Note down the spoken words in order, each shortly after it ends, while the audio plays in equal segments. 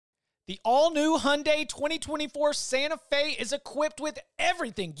The all-new Hyundai 2024 Santa Fe is equipped with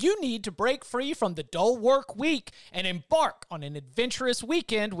everything you need to break free from the dull work week and embark on an adventurous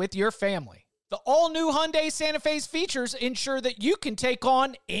weekend with your family. The all-new Hyundai Santa Fe's features ensure that you can take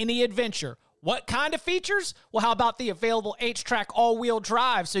on any adventure. What kind of features? Well, how about the available H-Track all-wheel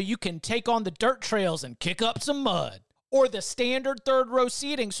drive so you can take on the dirt trails and kick up some mud? Or the standard third-row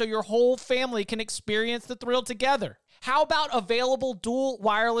seating so your whole family can experience the thrill together? How about available dual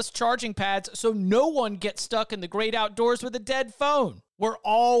wireless charging pads so no one gets stuck in the great outdoors with a dead phone? We're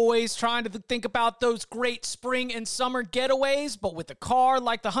always trying to think about those great spring and summer getaways, but with a car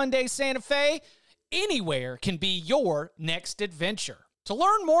like the Hyundai Santa Fe, anywhere can be your next adventure. To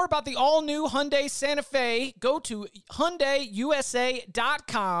learn more about the all-new Hyundai Santa Fe, go to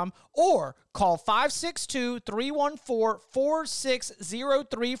HyundaiUSA.com or call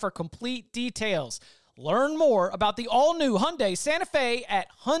 562-314-4603 for complete details. Learn more about the all-new Hyundai Santa Fe at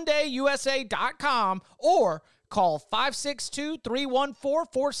HyundaiUSA.com or call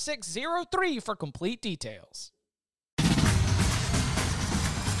 562-314-4603 for complete details.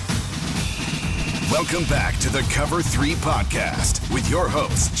 Welcome back to the Cover 3 podcast with your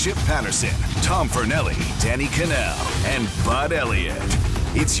hosts, Chip Patterson, Tom Fornelli, Danny Cannell, and Bud Elliott.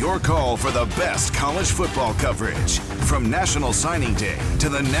 It's your call for the best college football coverage, from National Signing Day to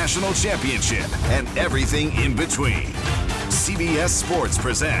the National Championship and everything in between. CBS Sports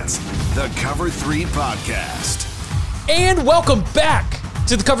presents the Cover 3 podcast. And welcome back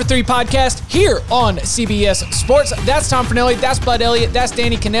to the Cover 3 podcast here on CBS Sports. That's Tom Fornelli, that's Bud Elliott, that's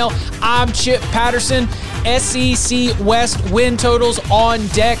Danny Cannell. I'm Chip Patterson. SEC West win totals on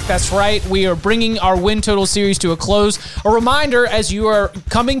deck. That's right. We are bringing our win total series to a close. A reminder, as you are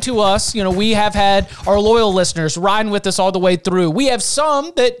coming to us, we have had our loyal listeners riding with us all the way through. We have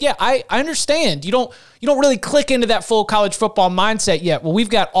some that, I understand. You don't really click into that full college football mindset yet. Well, we've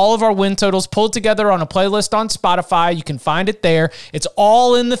got all of our win totals pulled together on a playlist on Spotify. You can find it there. It's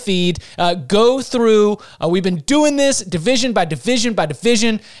all in the feed. Go through. We've been doing this division by division by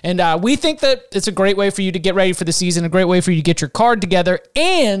division, and we think that it's a great way for you to get ready for the season, a great way for you to get your card together,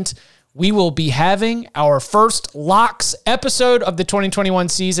 and we will be having our first locks episode of the 2021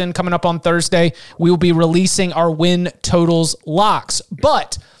 season coming up on Thursday. We will be releasing our win totals locks.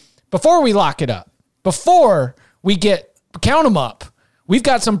 But before we lock it up, before we count them up, we've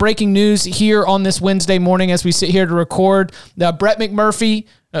got some breaking news here on this Wednesday morning as we sit here to record. Brett McMurphy,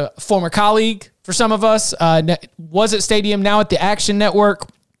 former colleague for some of us, was at Stadium, now at the Action Network.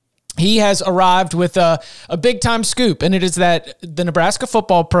 He has arrived with a big-time scoop, and it is that the Nebraska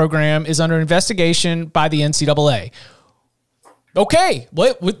football program is under investigation by the NCAA. Okay,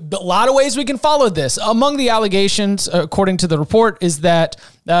 well, a lot of ways we can follow this. Among the allegations, according to the report, is that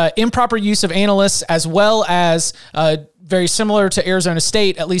improper use of analysts, as well as very similar to Arizona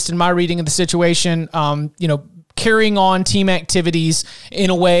State, at least in my reading of the situation, carrying on team activities in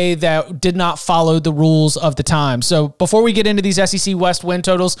a way that did not follow the rules of the time. So before we get into these SEC West win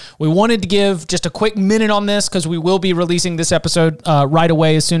totals, we wanted to give just a quick minute on this because we will be releasing this episode right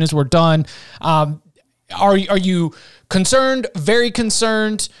away as soon as we're done. Are you concerned? Very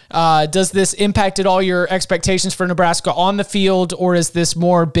concerned? Does this impact at all your expectations for Nebraska on the field, or is this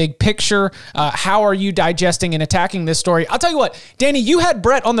more big picture? How are you digesting and attacking this story? I'll tell you what, Danny, you had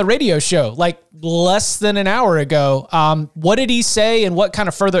Brett on the radio show like less than an hour ago. What did he say, and what kind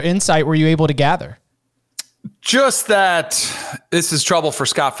of further insight were you able to gather? Just that this is trouble for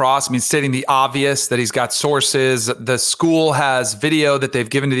Scott Frost. I mean, stating the obvious, that he's got sources. The school has video that they've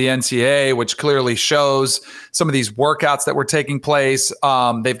given to the NCAA, which clearly shows some of these workouts that were taking place.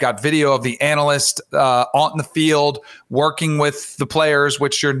 They've got video of the analyst on the field working with the players,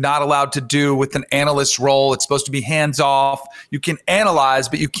 which you're not allowed to do with an analyst role. It's supposed to be hands off. You can analyze,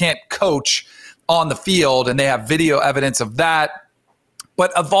 but you can't coach on the field. And they have video evidence of that.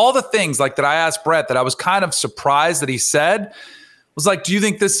 But of all the things like that I asked Brett that I was kind of surprised that he said was like, do you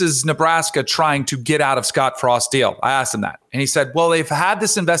think this is Nebraska trying to get out of Scott Frost's deal? I asked him that. And he said, well, they've had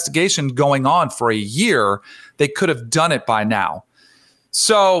this investigation going on for a year. They could have done it by now.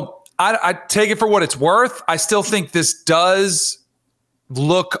 So I take it for what it's worth. I still think this does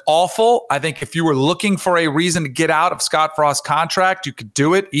look awful. I think if you were looking for a reason to get out of Scott Frost's contract, you could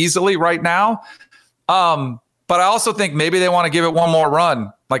do it easily right now. But I also think maybe they want to give it one more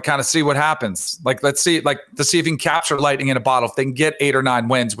run, like kind of see what happens. Like, let's see, like to see if you can capture lightning in a bottle. If they can get 8 or 9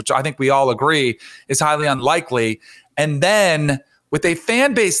 wins, which I think we all agree is highly unlikely. And then with a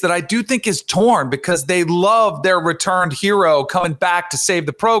fan base that I do think is torn because they love their returned hero coming back to save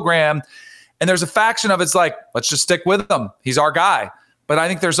the program. And there's a faction of it's like, let's just stick with him. He's our guy. But I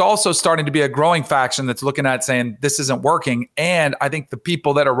think there's also starting to be a growing faction that's looking at saying this isn't working. And I think the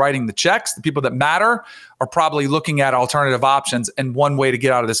people that are writing the checks, the people that matter, are probably looking at alternative options. And one way to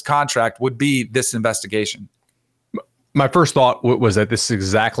get out of this contract would be this investigation. My first thought was that this is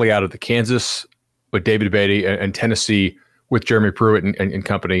exactly out of the Kansas with David Beatty and Tennessee with Jeremy Pruitt and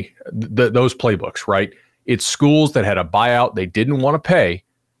company, those playbooks, right? It's schools that had a buyout they didn't want to pay,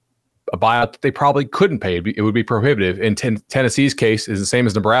 a buyout that they probably couldn't pay. It would be prohibitive. In Tennessee's case is the same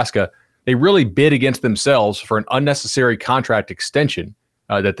as Nebraska. They really bid against themselves for an unnecessary contract extension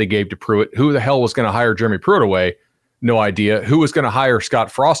that they gave to Pruitt. Who the hell was going to hire Jeremy Pruitt away? No idea. Who was going to hire Scott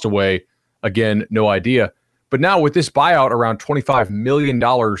Frost away? Again, no idea. But now with this buyout around $25 million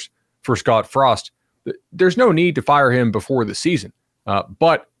for Scott Frost, there's no need to fire him before the season.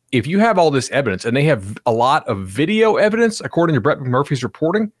 But if you have all this evidence, and they have a lot of video evidence, according to Brett McMurphy's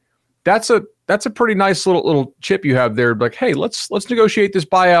reporting, that's a pretty nice little chip you have there. Like, hey, let's negotiate this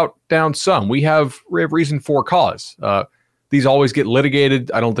buyout down some. We have reason for cause. These always get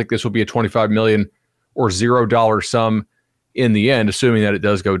litigated. I don't think this will be a $25 million or $0 sum in the end, assuming that it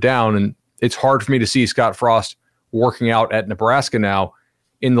does go down. And it's hard for me to see Scott Frost working out at Nebraska now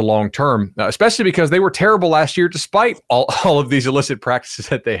in the long term, especially because they were terrible last year, despite all of these illicit practices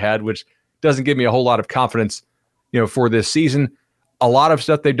that they had, which doesn't give me a whole lot of confidence, for this season. A lot of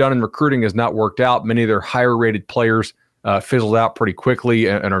stuff they've done in recruiting has not worked out. Many of their higher rated players fizzled out pretty quickly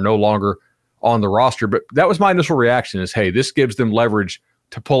and are no longer on the roster. But that was my initial reaction is, hey, this gives them leverage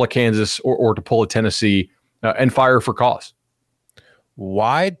to pull a Kansas or to pull a Tennessee and fire for cause.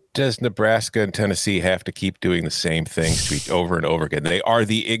 Why does Nebraska and Tennessee have to keep doing the same things to each over and over again? They are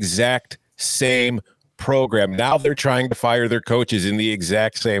the exact same program. Now they're trying to fire their coaches in the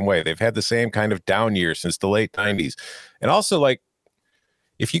exact same way. They've had the same kind of down year since the late 90s. And also, like,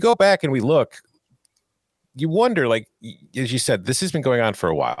 if you go back and we look, you wonder, like, as you said, this has been going on for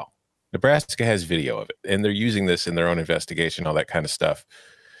a while. Nebraska has video of it, and they're using this in their own investigation, all that kind of stuff.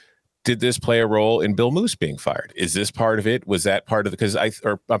 Did this play a role in Bill Moose being fired? Is this part of it? Was that part of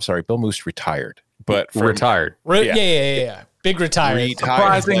the, I'm sorry, Bill Moose retired, but retired. Yeah. Big retired.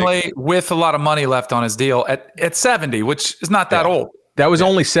 Surprisingly, with a lot of money left on his deal at 70, which is not that old. That was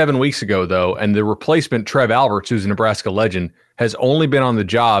only 7 weeks ago, though, and the replacement, Trev Alberts, who's a Nebraska legend, has only been on the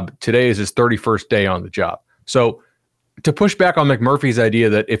job. Today is his 31st day on the job. So to push back on McMurphy's idea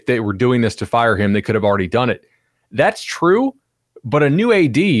that if they were doing this to fire him, they could have already done it. That's true, but a new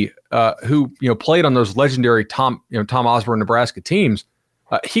AD who played on those legendary Tom Osborne Nebraska teams,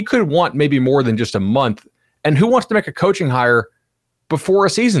 he could want maybe more than just a month. And who wants to make a coaching hire before a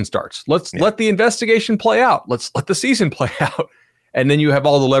season starts? Let the investigation play out. Let's let the season play out. And then you have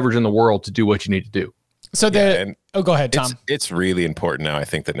all the leverage in the world to do what you need to do. So go ahead, Tom. It's really important now, I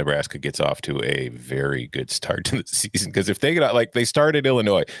think, that Nebraska gets off to a very good start to the season. Because if they get out, like they started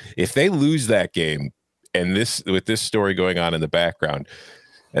Illinois, if they lose that game, and with this story going on in the background,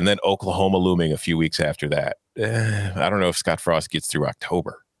 and then Oklahoma looming a few weeks after that, I don't know if Scott Frost gets through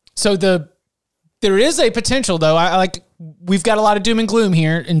October. So there is a potential, though. We've got a lot of doom and gloom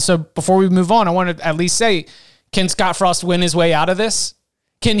here, and so before we move on, I want to at least say, can Scott Frost win his way out of this?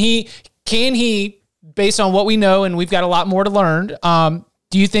 Can he, based on what we know, and we've got a lot more to learn,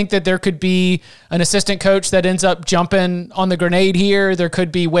 do you think that there could be an assistant coach that ends up jumping on the grenade here? There could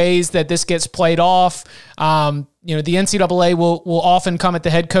be ways that this gets played off. The NCAA will often come at the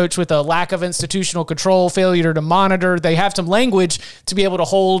head coach with a lack of institutional control, failure to monitor. They have some language to be able to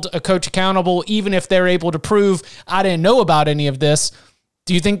hold a coach accountable, even if they're able to prove, I didn't know about any of this.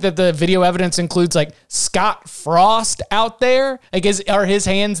 Do you think that the video evidence includes like Scott Frost out there? Are his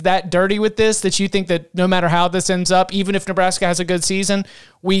hands that dirty with this that you think that no matter how this ends up, even if Nebraska has a good season,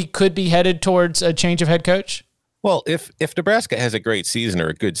 we could be headed towards a change of head coach? Well, if Nebraska has a great season or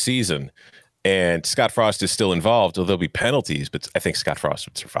a good season and Scott Frost is still involved, there'll be penalties, but I think Scott Frost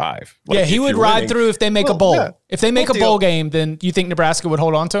would survive. He would ride through if they make a bowl. Yeah. If they make a bowl game, then you think Nebraska would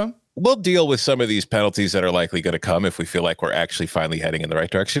hold on to him? We'll deal with some of these penalties that are likely going to come if we feel like we're actually finally heading in the right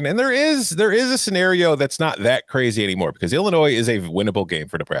direction. And there is a scenario that's not that crazy anymore because Illinois is a winnable game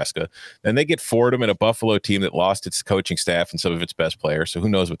for Nebraska. Then they get Fordham and a Buffalo team that lost its coaching staff and some of its best players. So who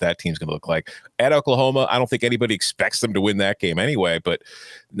knows what that team's going to look like. At Oklahoma, I don't think anybody expects them to win that game anyway. But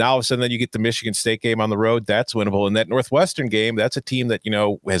now all of a sudden then you get the Michigan State game on the road. That's winnable. And that Northwestern game, that's a team that,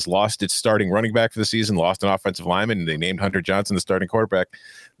 has lost its starting running back for the season, lost an offensive lineman, and they named Hunter Johnson the starting quarterback.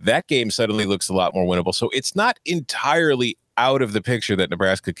 That game suddenly looks a lot more winnable. So it's not entirely out of the picture that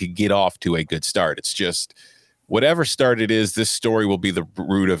Nebraska could get off to a good start. It's just whatever start it is, this story will be the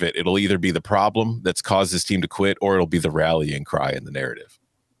root of it. It'll either be the problem that's caused this team to quit or it'll be the rallying cry in the narrative.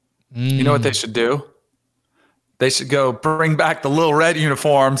 You know what they should do? They should go bring back the little red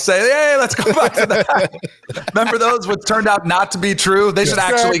uniform. Say, hey, let's go back to that. Remember those, which turned out not to be true? They should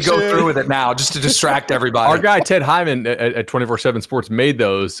actually go through with it now just to distract everybody. Our guy, Ted Hyman at 24/7 Sports made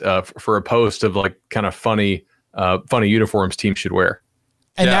those for a post of like kind of funny uniforms teams should wear.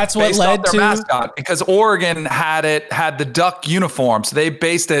 And that's what led to mascot, because Oregon had the duck uniform. So they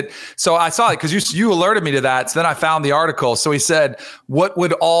based it. So I saw it because you alerted me to that. So then I found the article. So he said, what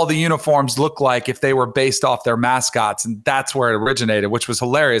would all the uniforms look like if they were based off their mascots? And that's where it originated, which was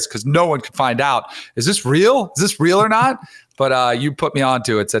hilarious because no one could find out. Is this real? Is this real or not? But you put me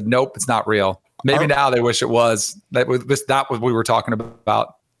onto it. Said, nope, it's not real. Maybe now they wish it was. That was what we were talking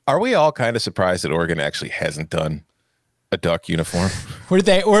about. Are we all kind of surprised that Oregon actually hasn't done a duck uniform? We're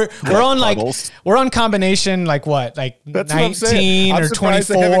on combination like what, like That's 19 or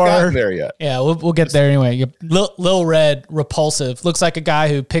 24. They haven't gotten there yet. Yeah, we'll get there anyway. Lil Red, repulsive, looks like a guy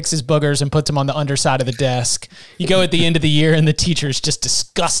who picks his boogers and puts them on the underside of the desk. You go at the end of the year and the teacher's just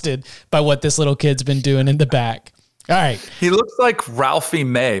disgusted by what this little kid's been doing in the back. All right. He looks like Ralphie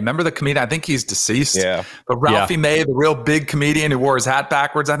May. Remember the comedian? I think he's deceased. Yeah. But Ralphie May, the real big comedian who wore his hat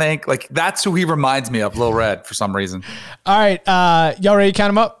backwards, I think. Like, that's who he reminds me of, Lil Red, for some reason. All right. Y'all ready to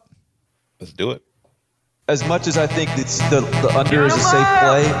count them up? Let's do it. As much as I think it's the under is a safe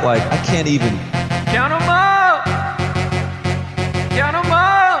play, like, I can't even. Count them up. Count them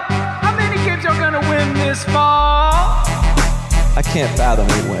up. How many kids are going to win this fall? I can't fathom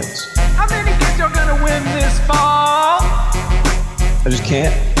who wins. How many kids are going to win this fall? I just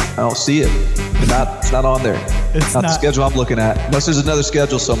can't. I don't see it. It's not on there. It's not the schedule I'm looking at. Unless there's another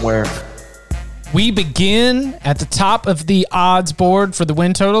schedule somewhere. We begin at the top of the odds board for the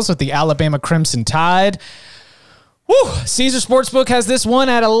win totals with the Alabama Crimson Tide. Woo! Caesar Sportsbook has this one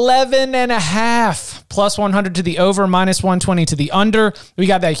at 11.5, plus 100 to the over, minus 120 to the under. We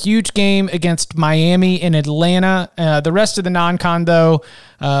got that huge game against Miami in Atlanta. The rest of the non-con, though,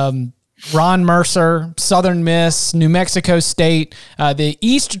 Ron Mercer, Southern Miss, New Mexico State. The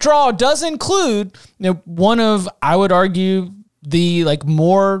East draw does include one of, I would argue, the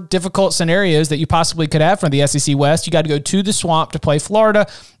more difficult scenarios that you possibly could have from the SEC West. You got to go to the Swamp to play Florida.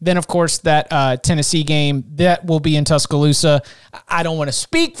 Then, of course, that Tennessee game that will be in Tuscaloosa. I don't want to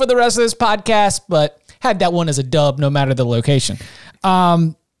speak for the rest of this podcast, but had that one as a dub no matter the location.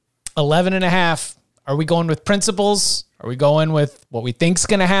 11.5. Are we going with principles? Are we going with what we think's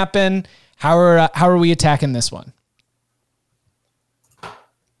going to happen? How are we attacking this one?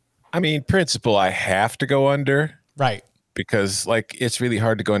 I mean, principle, I have to go under. Right. Because it's really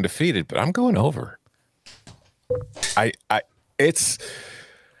hard to go undefeated, but I'm going over. I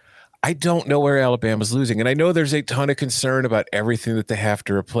don't know where Alabama's losing. And I know there's a ton of concern about everything that they have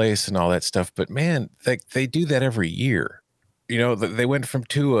to replace and all that stuff, but man, they do that every year. They went from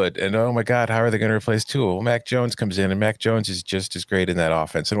Tua and oh my God, how are they going to replace Tua? Well, Mac Jones comes in and Mac Jones is just as great in that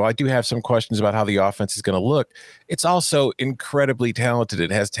offense. And while I do have some questions about how the offense is going to look, it's also incredibly talented.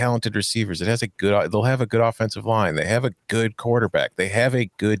 It has talented receivers. They'll have a good offensive line. They have a good quarterback. They have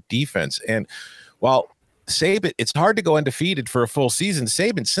a good defense. And while Saban, it's hard to go undefeated for a full season.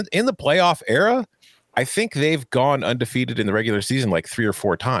 Saban, in the playoff era, I think they've gone undefeated in the regular season 3 or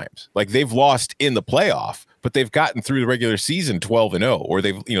 4 times. They've lost in the playoff, but they've gotten through the regular season 12-0, or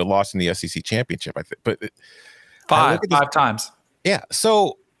they've lost in the SEC championship. I think, but five times. Yeah.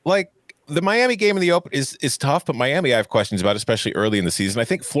 So the Miami game in the Open is tough, but Miami I have questions about, especially early in the season. I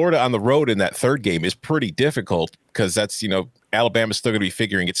think Florida on the road in that third game is pretty difficult because that's Alabama's still going to be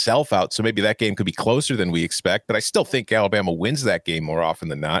figuring itself out. So maybe that game could be closer than we expect, but I still think Alabama wins that game more often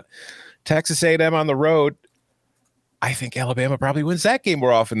than not. Texas A&M on the road, I think Alabama probably wins that game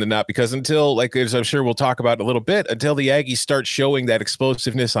more often than not because until, as I'm sure we'll talk about in a little bit, until the Aggies start showing that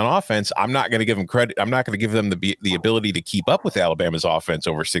explosiveness on offense, I'm not going to give them credit. I'm not going to give them the ability to keep up with Alabama's offense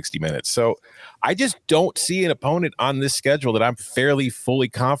over 60 minutes. So I just don't see an opponent on this schedule that I'm fairly fully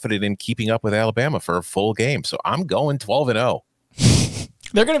confident in keeping up with Alabama for a full game. So I'm going 12-0.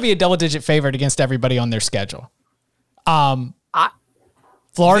 They're going to be a double-digit favorite against everybody on their schedule.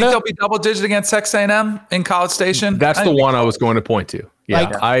 Florida, you think they'll be double digit against Texas A&M in College Station? That's the one I was going to point to. Yeah,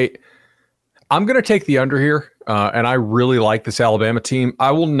 I'm going to take the under here, and I really like this Alabama team.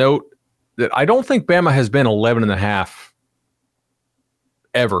 I will note that I don't think Bama has been 11.5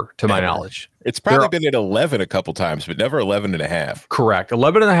 ever, to my knowledge. It's probably been at 11 a couple times, but never 11.5. Correct.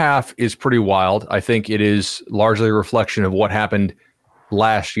 11.5 is pretty wild. I think it is largely a reflection of what happened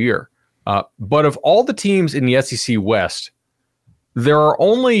last year. But of all the teams in the SEC West, there's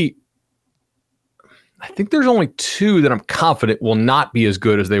only 2 that I'm confident will not be as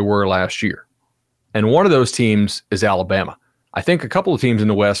good as they were last year. And one of those teams is Alabama. I think a couple of teams in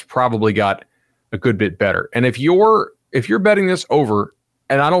the West probably got a good bit better. And if you're betting this over,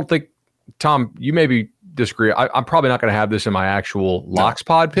 and I don't think, Tom, you maybe disagree. I'm probably not going to have this in my actual Locks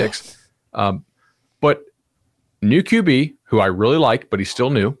Pod picks. But new QB, who I really like, but he's still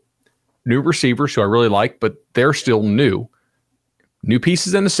new. New receivers, who I really like, but they're still new. New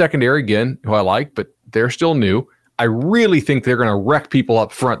pieces in the secondary, again, who I like, but they're still new. I really think they're going to wreck people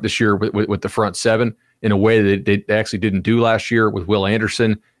up front this year with the front seven in a way that they actually didn't do last year with Will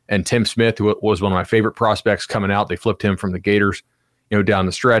Anderson and Tim Smith, who was one of my favorite prospects coming out. They flipped him from the Gators, down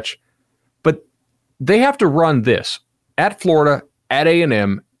the stretch. But they have to run this at Florida, at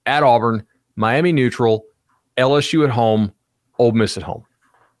A&M, at Auburn, Miami neutral, LSU at home, Ole Miss at home.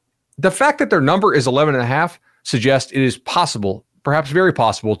 The fact that their number is 11.5 suggests it is possible, perhaps very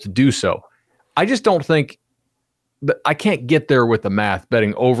possible, to do so. I just don't think that I can't get there with the math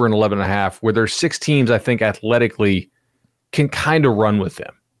betting over an 11.5 where there's 6 teams I think athletically can kind of run with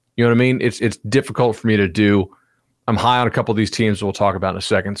them. You know what I mean? It's difficult for me to do. I'm high on a couple of these teams we'll talk about in a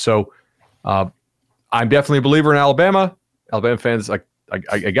second. So I'm definitely a believer in Alabama. Alabama fans, I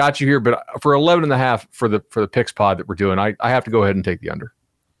got you here, but for 11.5 for the picks pod that we're doing, I have to go ahead and take the under.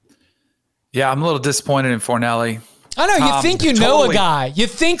 Yeah, I'm a little disappointed in Fornelli. I know, you think you know a guy. You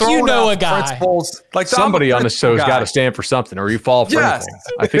think you know a guy. Principles. Like somebody on this show has got to stand for something, or you fall for anything.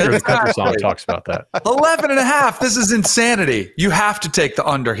 I think there's a country song that talks about that. 11.5. This is insanity. You have to take the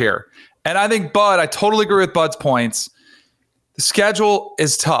under here. And I think Bud, I totally agree with Bud's points. The schedule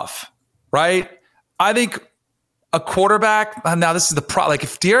is tough, right? I think a quarterback, now this is the problem. Like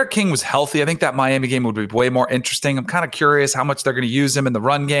if D'Eriq King was healthy, I think that Miami game would be way more interesting. I'm kind of curious how much they're going to use him in the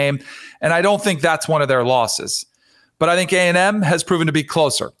run game. And I don't think that's one of their losses. But I think A&M has proven to be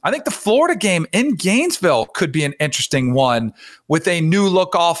closer. I think the Florida game in Gainesville could be an interesting one with a new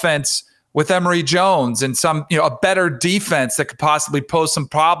look offense with Emory Jones and some, a better defense that could possibly pose some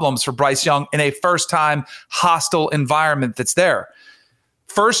problems for Bryce Young in a first-time hostile environment that's there.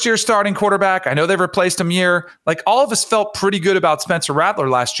 First-year starting quarterback. I know they've replaced him year. Like all of us felt pretty good about Spencer Rattler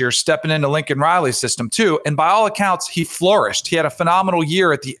last year, stepping into Lincoln Riley's system too. And by all accounts, he flourished. He had a phenomenal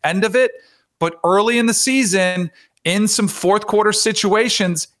year at the end of it, but early in the season, in some fourth quarter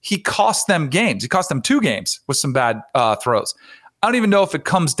situations, he cost them games. He cost them 2 games with some bad throws. I don't even know if it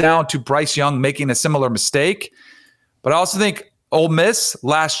comes down to Bryce Young making a similar mistake, but I also think Ole Miss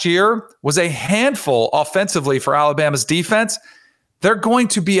last year was a handful offensively for Alabama's defense. They're going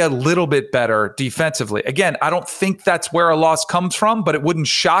to be a little bit better defensively. Again, I don't think that's where a loss comes from, but it wouldn't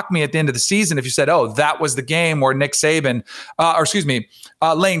shock me at the end of the season if you said, oh, that was the game where Nick Saban,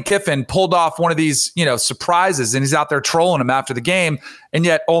 Lane Kiffin pulled off one of these, surprises and he's out there trolling him after the game. And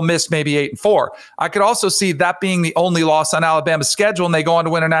yet Ole Miss maybe 8-4. I could also see that being the only loss on Alabama's schedule and they go on to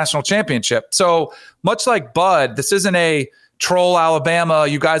win a national championship. So much like Bud, this isn't a troll Alabama,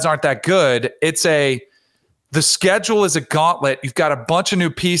 you guys aren't that good. The schedule is a gauntlet. You've got a bunch of new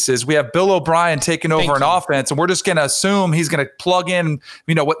pieces. We have Bill O'Brien taking over an offense, and we're just going to assume he's going to plug in,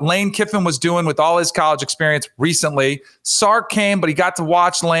 what Lane Kiffin was doing with all his college experience recently. Sark came, but he got to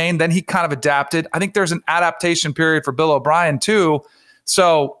watch Lane. Then he kind of adapted. I think there's an adaptation period for Bill O'Brien too.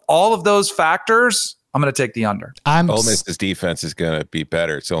 So all of those factors, I'm going to take the under. Ole Miss's defense is going to be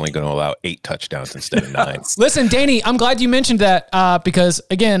better. It's only going to allow 8 touchdowns instead of 9. Listen, Danny, I'm glad you mentioned that because,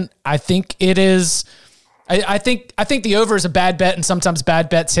 again, I think it is – I think the over is a bad bet, and sometimes bad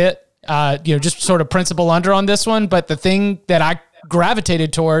bets hit. Just sort of principle under on this one. But the thing that I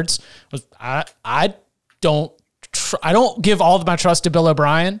gravitated towards was I don't give all of my trust to Bill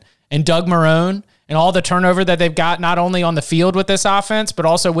O'Brien and Doug Marrone and all the turnover that they've got not only on the field with this offense but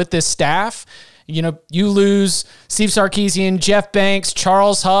also with this staff. You lose Steve Sarkisian, Jeff Banks,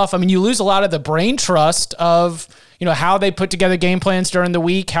 Charles Huff. I mean, you lose a lot of the brain trust of how they put together game plans during the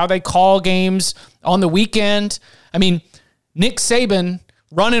week, how they call games on the weekend. I mean, Nick Saban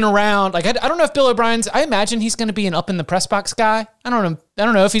running around. Like, I don't know if Bill O'Brien's, I imagine he's going to be an up in the press box guy. I don't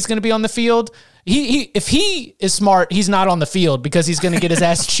know if he's going to be on the field. If he is smart, he's not on the field because he's going to get his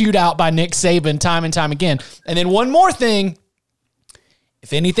ass chewed out by Nick Saban time and time again. And then one more thing,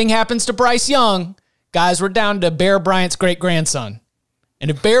 if anything happens to Bryce Young, guys, we're down to Bear Bryant's great-grandson. And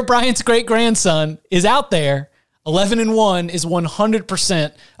if Bear Bryant's great-grandson is out there, 11-1 is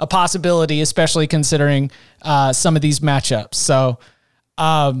 100% a possibility, especially considering some of these matchups. So,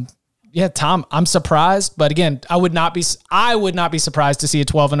 Tom, I'm surprised, but again, I would not be surprised to see a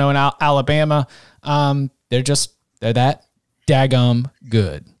 12-0 in Alabama. They're that daggum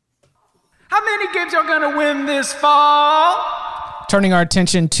good. How many games are going to win this fall? Turning our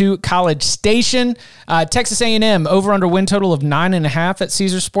attention to College Station. Texas A&M, over-under win total of 9.5 at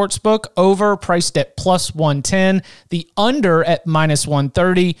Caesars Sportsbook. Over priced at +110. The under at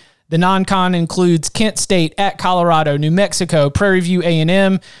 -130. The non-con includes Kent State at Colorado, New Mexico, Prairie View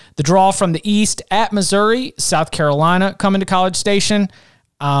A&M, the draw from the East at Missouri, South Carolina coming to College Station.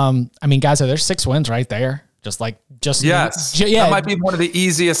 I mean, guys, there's 6 wins right there. Yes. That might be one of the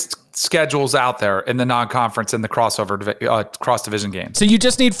easiest schedules out there in the non-conference and the crossover cross-division games. So you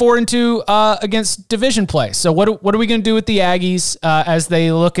just need 4 and 2 against division play. So what are we going to do with the Aggies as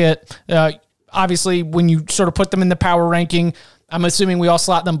they look at, obviously, when you sort of put them in the power ranking, I'm assuming we all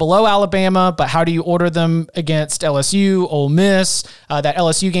slot them below Alabama, but how do you order them against LSU, Ole Miss, that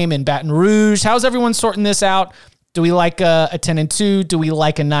LSU game in Baton Rouge? How's everyone sorting this out? Do we like a 10-2? Do we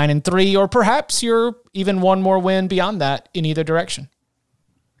like a 9-3? Or perhaps you're even one more win beyond that in either direction?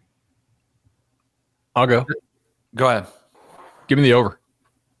 I'll go. Go ahead. Give me the over.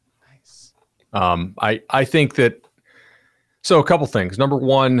 Nice. I think that, so a couple things. Number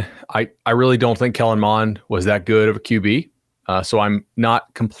one, I really don't think Kellen Mond was that good of a QB. So I'm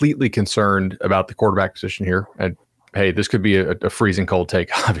not completely concerned about the quarterback position here. And hey, this could be a freezing cold take,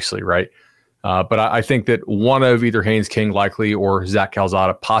 obviously, right? But I think that one of either Haynes King likely or Zach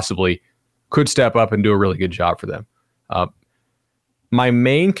Calzada possibly could step up and do a really good job for them. My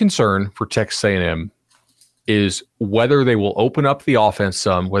main concern for Texas A&M is whether they will open up the offense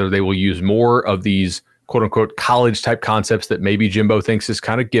some, whether they will use more of these quote-unquote college-type concepts that maybe Jimbo thinks is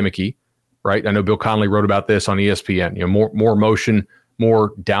kind of gimmicky, right? I know Bill Connolly wrote about this on ESPN. More motion,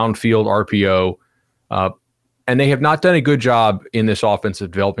 more downfield RPO. And they have not done a good job in this offense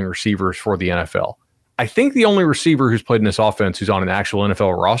of developing receivers for the NFL. I think the only receiver who's played in this offense who's on an actual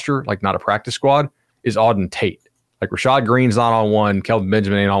NFL roster, like not a practice squad, is Auden Tate. Like Rashad Green's not on one, Kelvin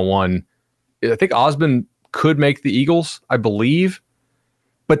Benjamin ain't on one. I think Osmond could make the Eagles, I believe.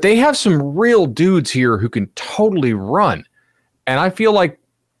 But they have some real dudes here who can totally run. And I feel like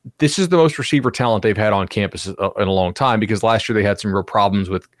this is the most receiver talent they've had on campus in a long time, because last year they had some real problems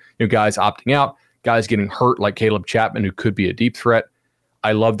with guys opting out, guys getting hurt like Caleb Chapman, who could be a deep threat.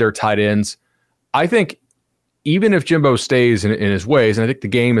 I love their tight ends. I think even if Jimbo stays in his ways, and I think the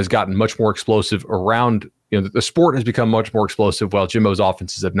game has gotten much more explosive around, the sport has become much more explosive while Jimbo's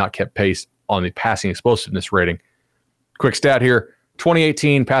offenses have not kept pace on the passing explosiveness rating. Quick stat here,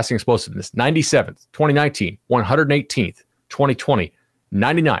 2018 passing explosiveness, 97th, 2019, 118th, 2020,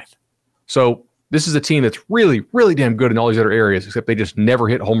 99th. So this is a team that's really, really damn good in all these other areas, except they just never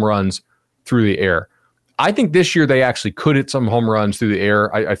hit home runs through the air. I think this year they actually could hit some home runs through the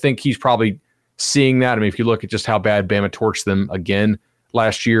air. I think he's probably seeing that. I mean, if you look at just how bad Bama torched them again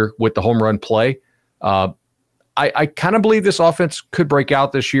last year with the home run play, I kind of believe this offense could break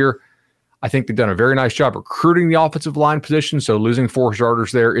out this year. I think they've done a very nice job recruiting the offensive line position, so losing 4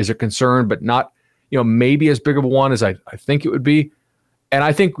 starters there is a concern, but not maybe as big of a one as I think it would be. And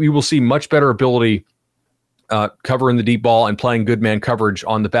I think we will see much better ability covering the deep ball and playing good man coverage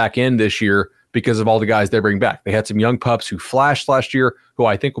on the back end this year because of all the guys they bring back. They had some young pups who flashed last year who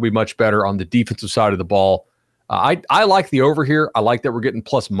I think will be much better on the defensive side of the ball. I like the over here. I like that we're getting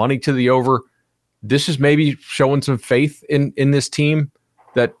plus money to the over. This is maybe showing some faith in this team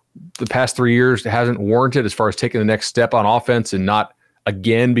that the past 3 years hasn't warranted as far as taking the next step on offense and not,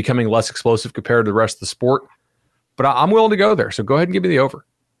 again, becoming less explosive compared to the rest of the sport. But I'm willing to go there. So go ahead and give me the over.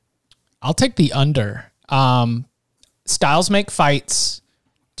 I'll take the under. Styles make fights.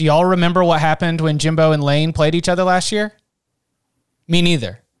 Do y'all remember what happened when Jimbo and Lane played each other last year? Me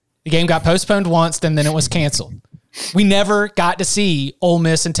neither. The game got postponed once, and then it was canceled. We never got to see Ole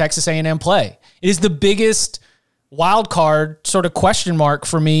Miss and Texas A&M play. It is the biggest wild card sort of question mark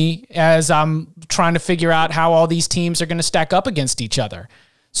for me as I'm trying to figure out how all these teams are going to stack up against each other.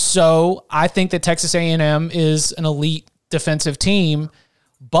 So I think that Texas A&M is an elite defensive team,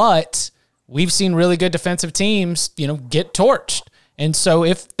 but we've seen really good defensive teams, get torched. And so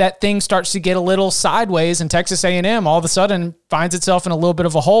if that thing starts to get a little sideways and Texas A&M all of a sudden finds itself in a little bit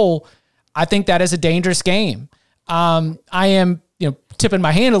of a hole, I think that is a dangerous game. I am, tipping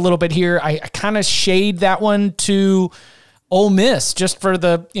my hand a little bit here. I kind of shade that one to Ole Miss just for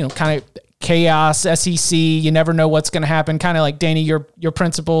the, kind of chaos, SEC. You never know what's going to happen. Kind of like Danny, your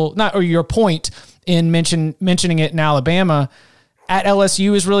principle, your point in mentioning it in Alabama at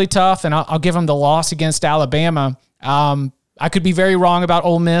LSU is really tough. And I'll give them the loss against Alabama. I could be very wrong about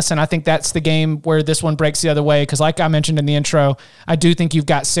Ole Miss, and I think that's the game where this one breaks the other way because like I mentioned in the intro, I do think you've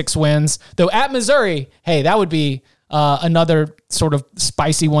got 6 wins. Though at Missouri, hey, that would be another sort of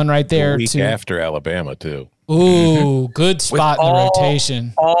spicy one right there. A week after Alabama, too. Ooh, good spot in the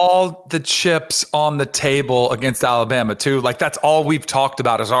rotation. All the chips on the table against Alabama, too. Like, that's all we've talked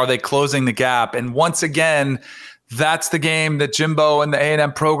about is, are they closing the gap? And once again, that's the game that Jimbo and the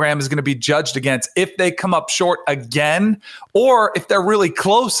A&M program is going to be judged against. If they come up short again, or if they're really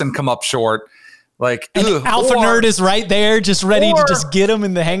close and come up short, like Alpha Nerd is right there, just ready to just get them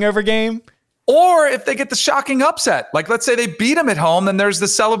in the hangover game. Or if they get the shocking upset, like let's say they beat them at home, then there's the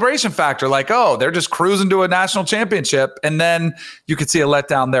celebration factor. Like, oh, they're just cruising to a national championship. And then you could see a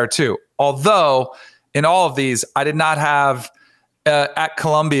letdown there too. Although in all of these, I did not have at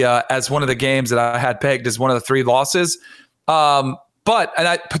Columbia as one of the games that I had pegged as one of the 3 losses,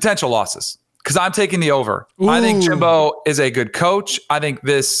 potential losses, because I'm taking the over. Ooh. I think Jimbo is a good coach. I think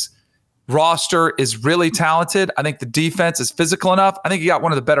this roster is really talented. I think the defense is physical enough. I think he got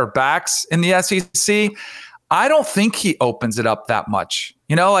one of the better backs in the SEC. I don't think he opens it up that much.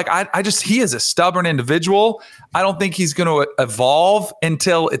 He is a stubborn individual. I don't think he's going to evolve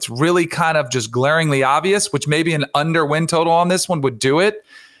until it's really kind of just glaringly obvious, which maybe an under win total on this one would do it.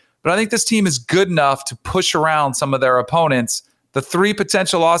 But I think this team is good enough to push around some of their opponents. The 3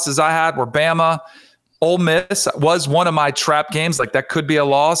 potential losses I had were Bama, Ole Miss was one of my trap games. Like that could be a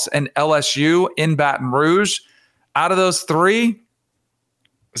loss, and LSU in Baton Rouge. Out of those 3,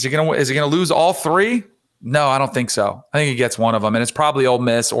 is he going to lose all 3? No, I don't think so. I think he gets one of them, and it's probably Ole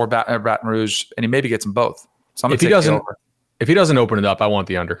Miss or Baton Rouge, and he maybe gets them both. So if he doesn't open it up, I want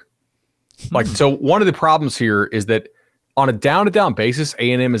the under. So one of the problems here is that on a down-to-down basis,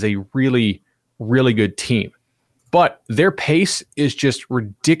 A&M is a really, really good team, but their pace is just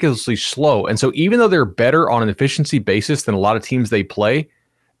ridiculously slow. And so even though they're better on an efficiency basis than a lot of teams they play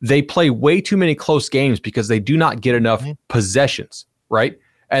way too many close games because they do not get enough possessions, right?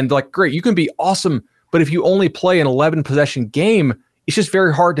 And like, great, you can be awesome, but if you only play an 11 possession game, it's just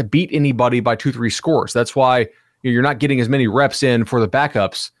very hard to beat anybody by 2-3 scores. That's why you're not getting as many reps in for the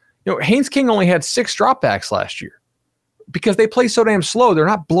backups. Haynes King only had 6 dropbacks last year because they play so damn slow. They're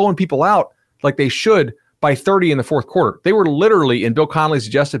not blowing people out like they should by 30 in the fourth quarter. They were literally, in Bill Connelly's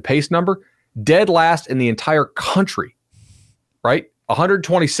adjusted pace number, dead last in the entire country, right?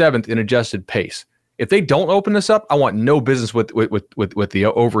 127th in adjusted pace. If they don't open this up, I want no business with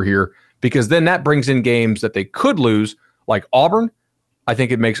the over here, because then that brings in games that they could lose, like Auburn. I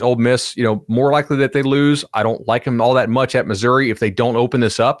think it makes Ole Miss, more likely that they lose. I don't like them all that much at Missouri if they don't open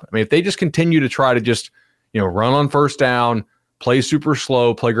this up. I mean, if they just continue to try to just, run on first down, play super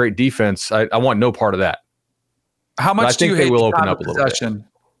slow, play great defense, I want no part of that. How much do you hate time of possession?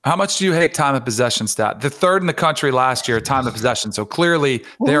 How much do you hate time of possession stat? The 3rd in the country last year, time of possession. So clearly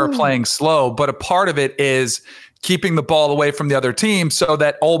they are playing slow, but a part of it is keeping the ball away from the other team so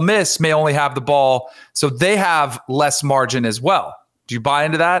that Ole Miss may only have the ball, so they have less margin as well. Do you buy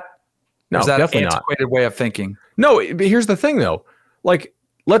into that? No, is that definitely an antiquated way of thinking? No, but here's the thing though. Like,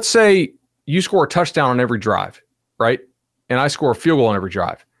 let's say you score a touchdown on every drive, right? And I score a field goal on every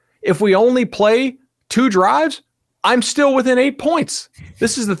drive. If we only play 2 drives, I'm still within 8 points.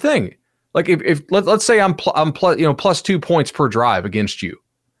 This is the thing. Like if let's say I'm plus 2 points per drive against you.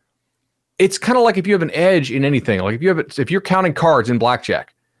 It's kind of like if you have an edge in anything. Like if you're counting cards in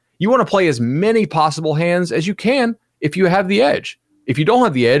blackjack, you want to play as many possible hands as you can if you have the edge. If you don't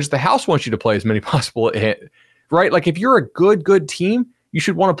have the edge, the house wants you to play as many possible, right? Like if you're a good team, you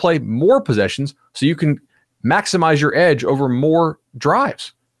should want to play more possessions so you can maximize your edge over more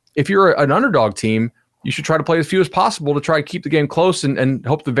drives. If you're an underdog team, you should try to play as few as possible to try to keep the game close and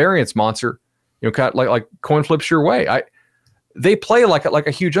hope the variance monster, kind of like coin flips your way. They play like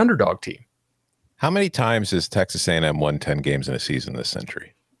a huge underdog team. How many times has Texas A&M won 10 games in a season this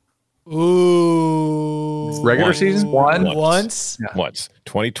century? Ooh. Regular season? Once. Yeah. Once.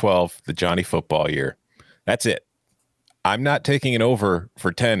 2012, the Johnny football year. That's it. I'm not taking an over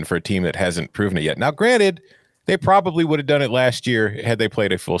for 10 for a team that hasn't proven it yet. Now, granted, they probably would have done it last year had they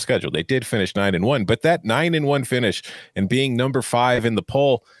played a full schedule. They did finish 9-1, but that 9-1 finish and being number 5 in the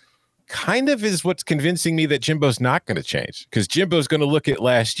poll kind of is what's convincing me that Jimbo's not going to change, because Jimbo's going to look at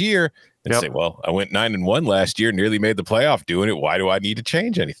last year and say, well, I went 9-1 last year, nearly made the playoff doing it. Why do I need to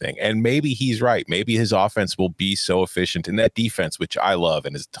change anything? And maybe he's right. Maybe his offense will be so efficient, and that defense, which I love,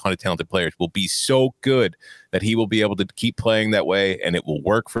 and has a ton of talented players, will be so good that he will be able to keep playing that way, and it will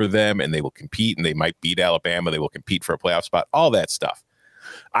work for them, and they will compete, and they might beat Alabama. They will compete for a playoff spot, all that stuff.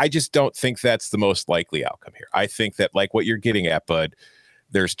 I just don't think that's the most likely outcome here. I think that, like what you're getting at, Bud,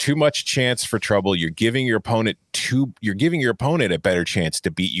 there's too much chance for trouble. You're giving your opponent a better chance to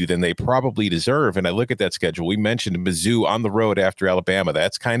beat you than they probably deserve. And I look at that schedule. We mentioned Mizzou on the road after Alabama.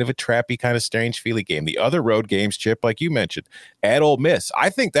 That's kind of a trappy, kind of strange feeling game. The other road games, Chip, like you mentioned, at Ole Miss, I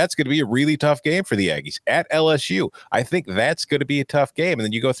think that's going to be a really tough game for the Aggies. At LSU, I think that's going to be a tough game. And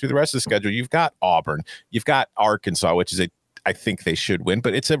then you go through the rest of the schedule. You've got Auburn. You've got Arkansas, which is I think they should win,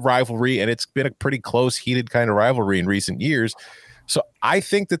 but it's a rivalry, and it's been a pretty close, heated kind of rivalry in recent years. So I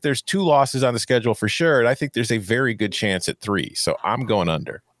think that there's 2 losses on the schedule for sure, and I think there's a very good chance at 3. So I'm going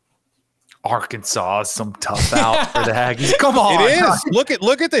under. Arkansas is some tough out for the Aggies. Come on. It is.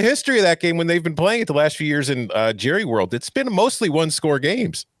 Look at the history of that game when they've been playing it the last few years in Jerry World. It's been mostly 1-score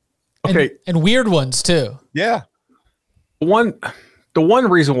games. Okay. And weird ones too. Yeah. The one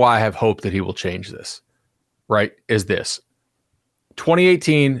reason why I have hope that he will change this, right, is this.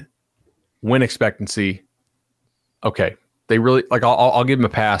 2018 win expectancy. Okay. They really I'll give them a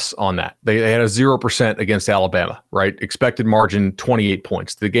pass on that. They had a 0% against Alabama, right? Expected margin 28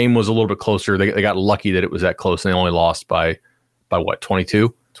 points. The game was a little bit closer. They got lucky that it was that close, and they only lost by what,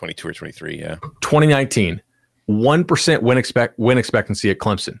 22? 22 or 23, yeah. 2019, 1% win expectancy at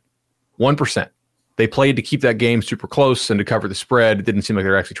Clemson. 1%. They played to keep that game super close and to cover the spread. It didn't seem like they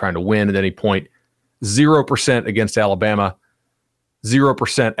were actually trying to win at any point. 0% against Alabama.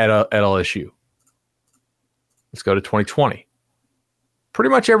 0% at LSU. Let's go to 2020. Pretty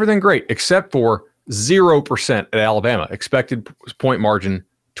much everything great, except for 0% at Alabama. Expected point margin,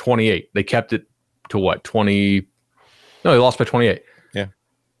 28. They kept it to what, 20? No, they lost by 28. Yeah.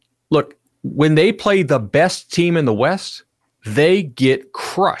 Look, when they play the best team in the West, they get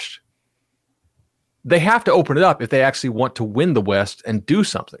crushed. They have to open it up if they actually want to win the West and do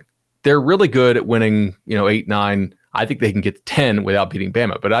something. They're really good at winning, 8, 9. I think they can get to 10 without beating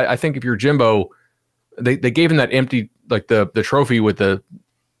Bama. But I think if you're Jimbo, they gave him that empty, like the trophy with the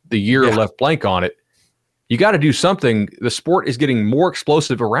year left blank on it. You got to do something. The sport is getting more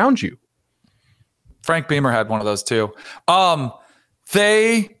explosive around you. Frank Beamer had one of those too. All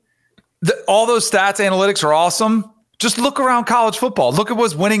those stats, analytics are awesome. Just look around college football. Look at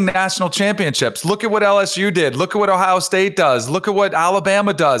what's winning national championships. Look at what LSU did. Look at what Ohio State does. Look at what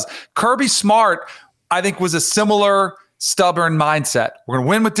Alabama does. Kirby Smart, I think, was a similar stubborn mindset. We're going to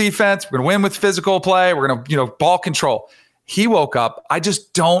win with defense. We're going to win with physical play. We're going to, ball control. He woke up. I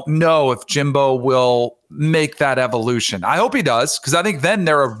just don't know if Jimbo will make that evolution. I hope he does, because I think then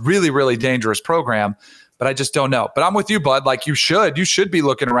they're a really, really dangerous program, but I just don't know. But I'm with you, Bud. Like you should be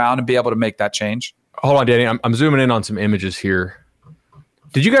looking around and be able to make that change. Hold on, Danny. I'm zooming in on some images here.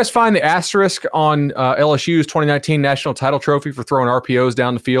 Did you guys find the asterisk on LSU's 2019 national title trophy for throwing RPOs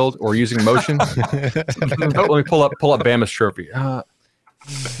down the field or using motion? Let me pull up Bama's trophy.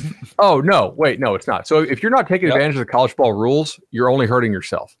 Oh, no. Wait, no, it's not. So if you're not taking advantage of the college ball rules, you're only hurting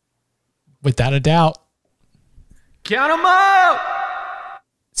yourself. Without a doubt. Count them up!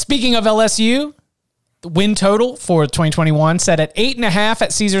 Speaking of LSU, the win total for 2021 set at 8.5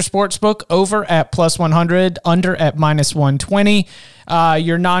 at Caesars Sportsbook, over at +100, under at -120.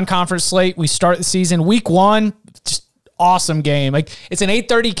 Your non-conference slate, we start the season week 1, just awesome game. Like, it's an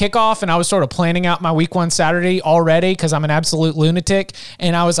 8:30 kickoff, and I was sort of planning out my week 1 Saturday already because I'm an absolute lunatic.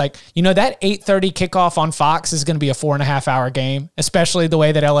 And I was like, that 8:30 kickoff on Fox is going to be a 4.5-hour game, especially the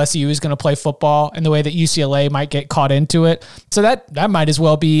way that LSU is going to play football and the way that UCLA might get caught into it. So that might as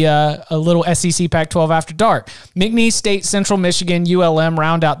well be a little SEC Pac-12 after dark. McNeese State, Central Michigan, ULM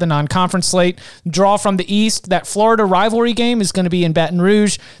round out the non-conference slate. Draw from the East. That Florida rivalry game is going to be in Baton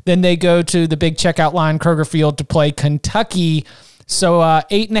Rouge. Then they go to the big checkout line, Kroger Field, to play Kentucky. So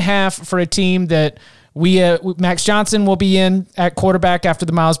 8.5 for a team that Max Johnson will be in at quarterback after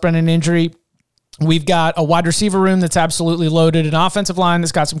the Miles Brennan injury. We've got a wide receiver room that's absolutely loaded, an offensive line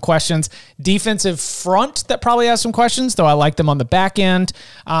that's got some questions, defensive front that probably has some questions, though I like them on the back end.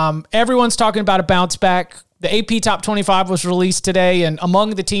 Everyone's talking about a bounce back. The AP Top 25 was released today, and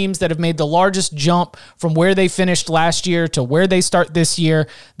among the teams that have made the largest jump from where they finished last year to where they start this year,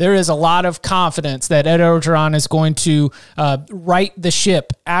 there is a lot of confidence that Ed Orgeron is going to right the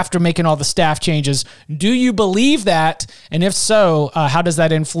ship after making all the staff changes. Do you believe that? And if so, how does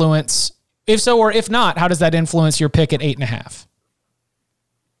that influence? If so, or if not, how does that influence your pick at 8.5?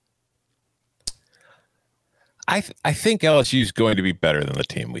 I think LSU is going to be better than the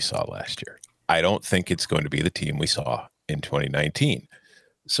team we saw last year. I don't think it's going to be the team we saw in 2019.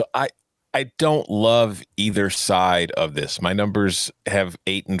 So I don't love either side of this. My numbers have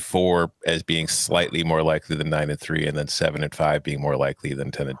 8 and 4 as being slightly more likely than 9 and 3, and then 7 and 5 being more likely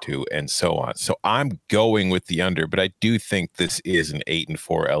than 10 and 2, and so on. So I'm going with the under, but I do think this is an 8 and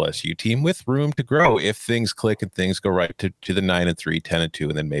 4 LSU team with room to grow if things click and things go right to the 9 and 3, 10 and 2,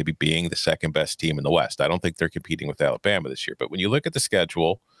 and then maybe being the second best team in the West. I don't think they're competing with Alabama this year, but when you look at the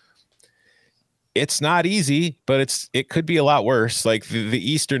schedule, it's not easy, but it could be a lot worse. Like the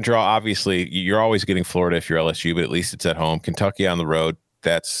Eastern draw, obviously, you're always getting Florida if you're LSU, but at least it's at home. Kentucky on the road,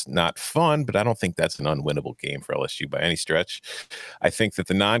 that's not fun, but I don't think that's an unwinnable game for LSU by any stretch. I think that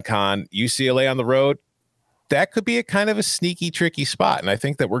the non-con, UCLA on the road, that could be a kind of a sneaky, tricky spot. And I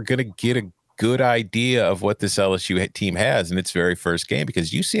think that we're going to get a good idea of what this LSU team has in its very first game, because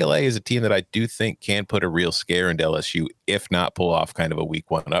UCLA is a team that I do think can put a real scare into LSU, if not pull off kind of a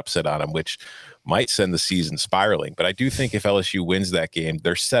week 1 upset on them, which might send the season spiraling. But I do think if LSU wins that game,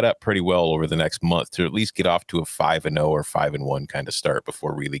 they're set up pretty well over the next month to at least get off to a 5-0 or 5-1 kind of start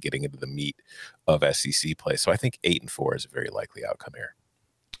before really getting into the meat of SEC play. So I think 8-4 is a very likely outcome here.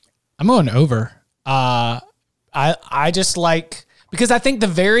 I'm going over. I just like, because I think the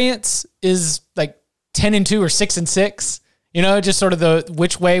variance is like 10-2 or 6-6, just sort of the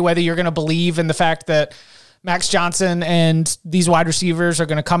which way, whether you're going to believe in the fact that Max Johnson and these wide receivers are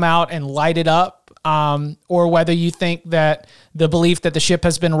going to come out and light it up, or whether you think that the belief that the ship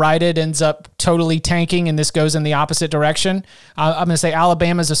has been righted ends up totally tanking and this goes in the opposite direction. I'm going to say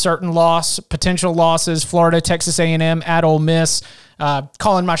Alabama's a certain loss, potential losses, Florida, Texas A&M, at Ole Miss,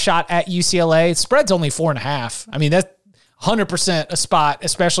 calling my shot at UCLA. Spread's only 4.5. I mean, that's 100% a spot,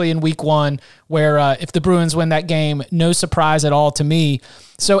 especially in week 1, where if the Bruins win that game, no surprise at all to me.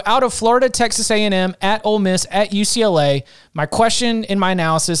 So out of Florida, Texas A&M, at Ole Miss, at UCLA, my question in my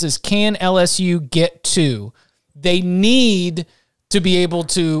analysis is, can LSU get 2? They need to be able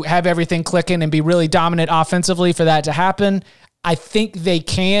to have everything clicking and be really dominant offensively for that to happen. I think they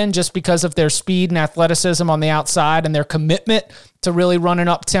can, just because of their speed and athleticism on the outside and their commitment to really running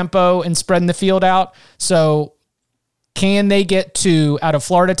up tempo and spreading the field out. So can they get 2 out of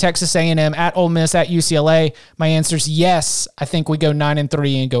Florida, Texas A&M, at Ole Miss, at UCLA? My answer is yes. I think we go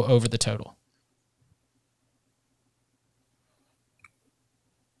 9-3 and go over the total.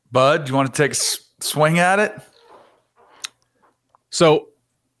 Bud, you want to take a swing at it? So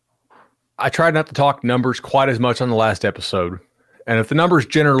I tried not to talk numbers quite as much on the last episode. And if the number's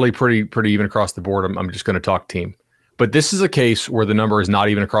generally pretty even across the board, I'm just going to talk team. But this is a case where the number is not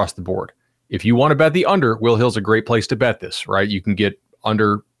even across the board. If you want to bet the under, Will Hill's a great place to bet this, right? You can get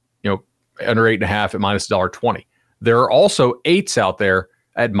under 8.5 at minus $1.20. There are also 8s out there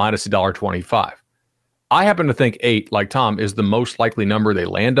at minus $1.25. I happen to think 8, like Tom, is the most likely number they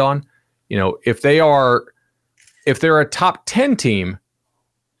land on. If they're a top 10 team,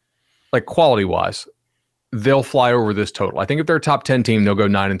 like quality wise, they'll fly over this total. I think if they're a top 10 team, they'll go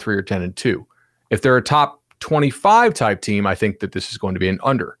 9-3 or 10-2. If they're a top 25 type team, I think that this is going to be an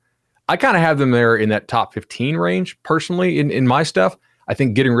under. I kind of have them there in that top 15 range, personally, in my stuff. I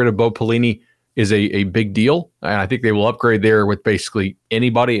think getting rid of Bo Pelini is a big deal, and I think they will upgrade there with basically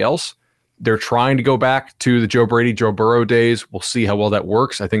anybody else. They're trying to go back to the Joe Brady, Joe Burrow days. We'll see how well that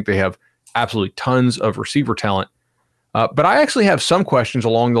works. I think they have absolutely tons of receiver talent. But I actually have some questions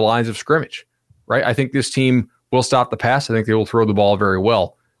along the lines of scrimmage, right? I think this team will stop the pass. I think they will throw the ball very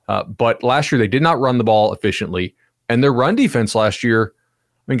well. But last year, they did not run the ball efficiently, and their run defense last year,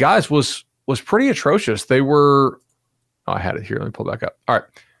 I mean, guys, was pretty atrocious. They were, I had it here. Let me pull it back up. All right.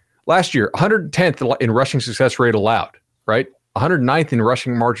 Last year, 110th in rushing success rate allowed, right? 109th in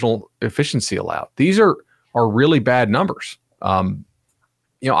rushing marginal efficiency allowed. These are really bad numbers. Glenn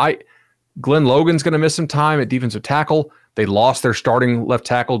Logan's going to miss some time at defensive tackle. They lost their starting left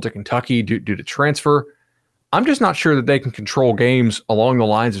tackle to Kentucky due to transfer. I'm just not sure that they can control games along the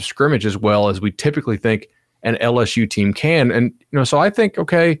lines of scrimmage as well as we typically think an LSU team can. And, so I think,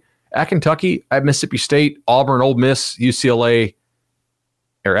 okay, at Kentucky, at Mississippi State, Auburn, Ole Miss, UCLA,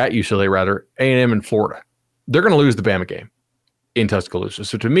 or at UCLA rather, A&M and Florida, they're going to lose the Bama game in Tuscaloosa.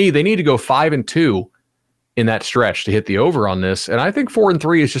 So to me, they need to go 5-2 in that stretch to hit the over on this. And I think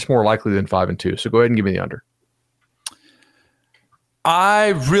 4-3 is just more likely than 5-2. So go ahead and give me the under. I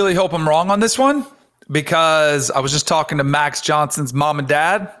really hope I'm wrong on this one, because I was just talking to Max Johnson's mom and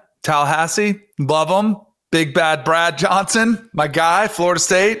dad, Tallahassee. Love them. Big Bad Brad Johnson, my guy, Florida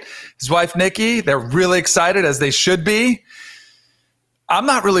State, his wife, Nikki. They're really excited, as they should be. I'm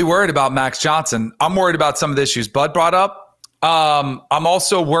not really worried about Max Johnson. I'm worried about some of the issues Bud brought up. I'm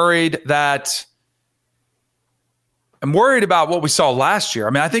also worried about what we saw last year. I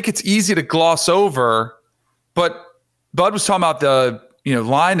mean, I think it's easy to gloss over, but Bud was talking about the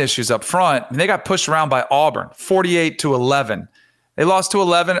line issues up front, and they got pushed around by Auburn, 48-11. They lost to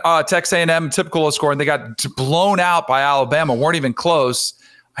 11, Texas A&M, typical low score, and they got blown out by Alabama, weren't even close.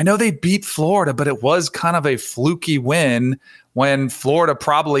 I know they beat Florida, but it was kind of a fluky win when Florida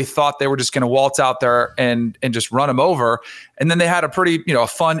probably thought they were just going to waltz out there and just run them over. And then they had a pretty, a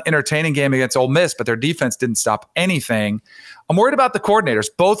fun, entertaining game against Ole Miss, but their defense didn't stop anything. I'm worried about the coordinators.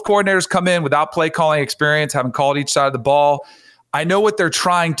 Both coordinators come in without play calling experience, having called each side of the ball. I know what they're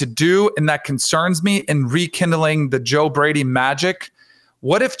trying to do, and that concerns me in rekindling the Joe Brady magic.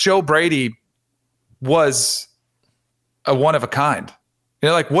 What if Joe Brady was a one of a kind? You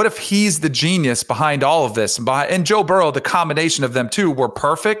know, like what if he's the genius behind all of this? And Joe Burrow, the combination of them two were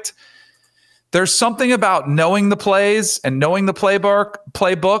perfect. There's something about knowing the plays and knowing the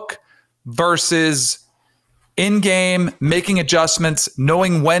playbook versus in-game making adjustments,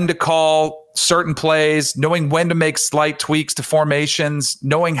 knowing when to call certain plays, knowing when to make slight tweaks to formations,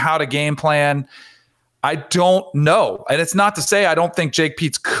 knowing how to game plan. I don't know. And it's not to say I don't think Jake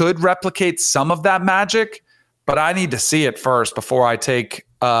Peetz could replicate some of that magic, but I need to see it first before I take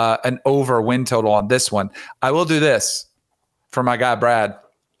an over win total on this one. I will do this for my guy, Brad.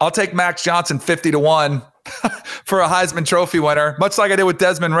 I'll take Max Johnson 50-1 for a Heisman Trophy winner, much like I did with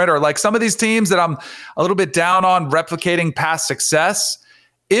Desmond Ridder. Like some of these teams that I'm a little bit down on replicating past success,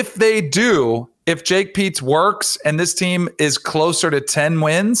 if they do, if Jake Peetz works and this team is closer to 10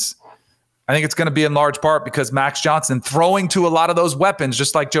 wins, I think it's going to be in large part because Max Johnson throwing to a lot of those weapons,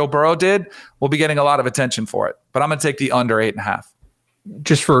 just like Joe Burrow did, will be getting a lot of attention for it. But I'm going to take the under 8.5.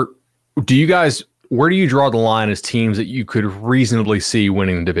 Where do you draw the line as teams that you could reasonably see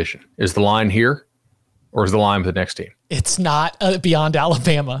winning the division? Is the line here or is the line with the next team? It's not beyond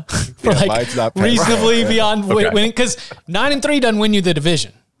Alabama. Mine's not reasonably beyond winning, because 9-3 doesn't win you the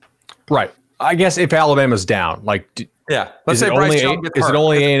division. Right. I guess if Alabama's down, let's say Bryce Young gets hurt. Is it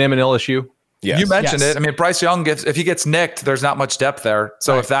only A&M and LSU? Yes. You mentioned it. I mean, Bryce Young if he gets nicked, there's not much depth there.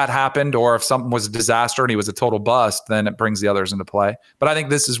 So if that happened, or if something was a disaster and he was a total bust, then it brings the others into play. But I think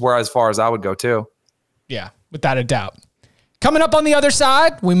this is as far as I would go too. Yeah, without a doubt. Coming up on the other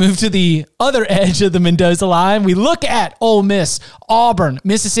side, we move to the other edge of the Mendoza line. We look at Ole Miss, Auburn,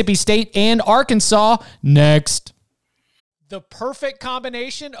 Mississippi State, and Arkansas next. The perfect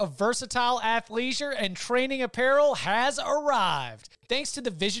combination of versatile athleisure and training apparel has arrived. Thanks to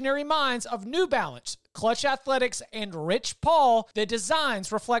the visionary minds of New Balance, Clutch Athletics, and Rich Paul, the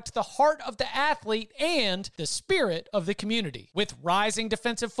designs reflect the heart of the athlete and the spirit of the community. With rising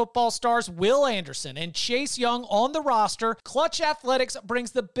defensive football stars Will Anderson and Chase Young on the roster, Clutch Athletics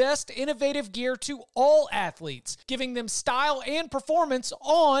brings the best innovative gear to all athletes, giving them style and performance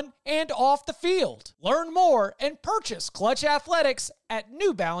on and off the field. Learn more and purchase Clutch Athletics at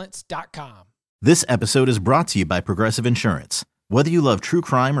newbalance.com. This episode is brought to you by Progressive Insurance. Whether you love true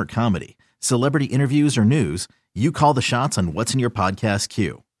crime or comedy, celebrity interviews or news, you call the shots on what's in your podcast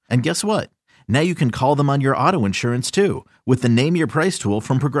queue. And guess what? Now you can call them on your auto insurance too with the Name Your Price tool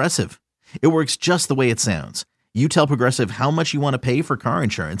from Progressive. It works just the way it sounds. You tell Progressive how much you want to pay for car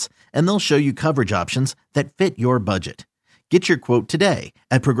insurance, and they'll show you coverage options that fit your budget. Get your quote today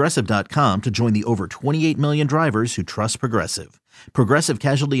at Progressive.com to join the over 28 million drivers who trust Progressive. Progressive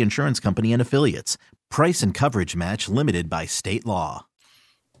Casualty Insurance Company and Affiliates. Price and coverage match limited by state law.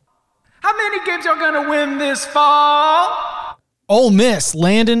 How many games are going to win this fall? Ole Miss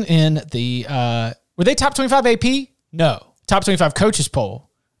landing in the, were they top 25 AP? No. Top 25 coaches poll,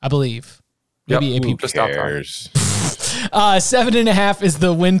 I believe. Maybe AP. Who cares? 7.5 is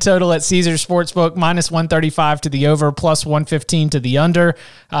the win total at Caesars Sportsbook, minus 135 to the over, plus 115 to the under.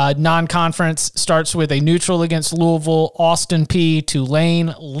 Non-conference starts with a neutral against Louisville, Austin Peay,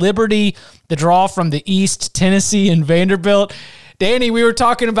 Tulane, Liberty. The draw from the East, Tennessee, and Vanderbilt. Danny, we were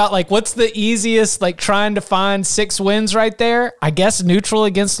talking about what's the easiest, trying to find 6 wins right there. I guess neutral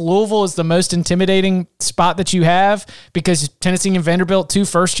against Louisville is the most intimidating spot that you have because Tennessee and Vanderbilt, 2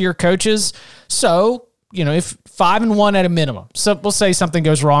 first-year coaches. So, if 5-1 at a minimum, so we'll say something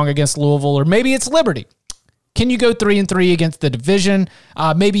goes wrong against Louisville, or maybe it's Liberty. Can you go 3-3 against the division?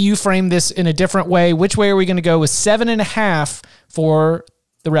 Maybe you frame this in a different way. Which way are we going to go with 7.5 for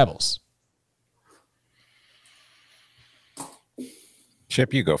the Rebels?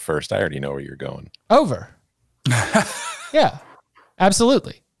 Chip, you go first. I already know where you're going. Over. Yeah,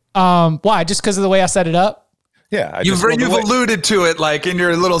 absolutely. Why? Just because of the way I set it up? Yeah. You've alluded to it in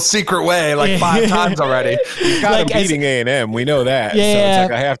your little secret way 5 times already. You got them beating A&M. We know that. Yeah.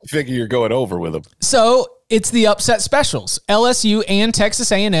 So it's I have to figure you're going over with them. So it's the upset specials. LSU and Texas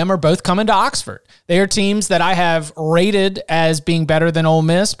A&M are both coming to Oxford. They are teams that I have rated as being better than Ole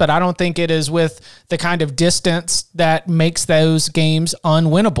Miss, but I don't think it is with the kind of distance that makes those games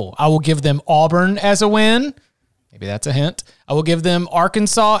unwinnable. I will give them Auburn as a win. Maybe that's a hint. I will give them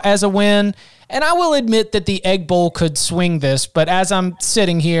Arkansas as a win. And I will admit that the Egg Bowl could swing this, but as I'm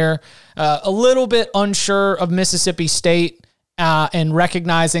sitting here, a little bit unsure of Mississippi State and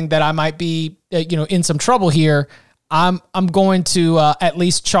recognizing that I might be, in some trouble here, I'm going to at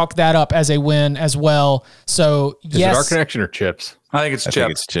least chalk that up as a win as well. So Is it our connection or Chips? I think it's Chip. I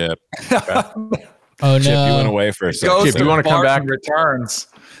think it's Chip. Oh no, Chip, you went away for a second. Chip, you want to come back? Returns.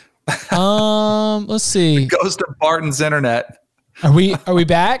 Let's see. Goes to Barton's internet. Are we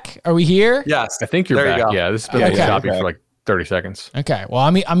back? Are we here? Yes. I think you're there back. You go. Yeah, this has been stopping for 30 seconds. Okay. Well,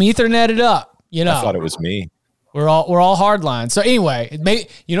 I'm Ethernetted up. You know, I thought it was me. We're all hardline. So anyway,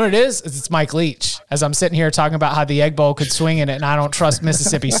 you know what it is? It's Mike Leach. As I'm sitting here talking about how the Egg Bowl could swing in it, and I don't trust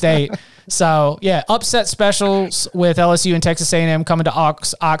Mississippi State. So yeah, upset specials with LSU and Texas A&M coming to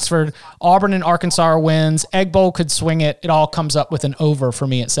Oxford. Auburn and Arkansas wins. Egg Bowl could swing it. It all comes up with an over for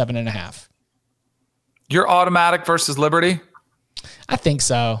me at 7.5. You're automatic versus Liberty? I think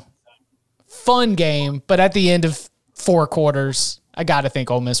so. Fun game, but at the end of 4 quarters, I got to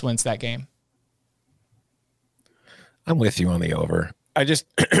think Ole Miss wins that game. I'm with you on the over. I just,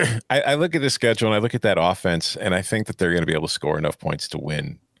 I look at the schedule and I look at that offense, and I think that they're going to be able to score enough points to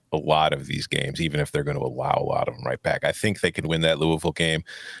win a lot of these games, even if they're going to allow a lot of them right back. I think they can win that Louisville game.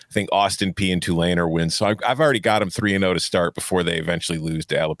 I think Austin Peay and Tulane are wins. So I've already got them 3-0 to start before they eventually lose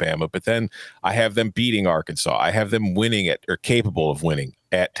to Alabama. But then I have them beating Arkansas. I have them winning it, or capable of winning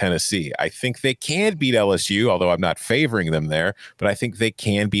at Tennessee. I think they can beat LSU, although I'm not favoring them there, but I think they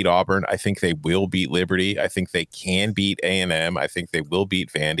can beat Auburn. I think they will beat Liberty. I think they can beat A&M. I think they will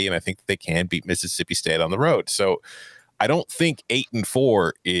beat Vandy, and I think they can beat Mississippi State on the road. So I don't think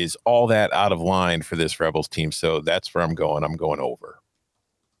 8-4 is all that out of line for this Rebels team. So that's where I'm going. I'm going over.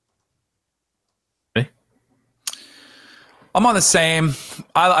 I'm on the same.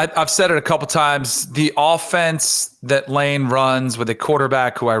 I've said it a couple times. The offense that Lane runs with a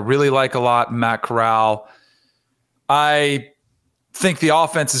quarterback who I really like a lot, Matt Corral, I think the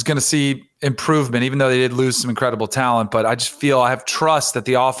offense is going to see improvement, even though they did lose some incredible talent. But I just feel I have trust that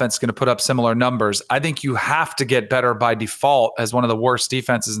the offense is going to put up similar numbers. I think you have to get better by default as one of the worst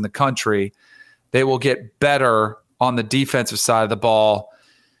defenses in the country. They will get better on the defensive side of the ball.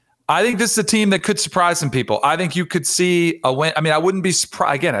 I think this is a team that could surprise some people. I think you could see a win. I mean, I wouldn't be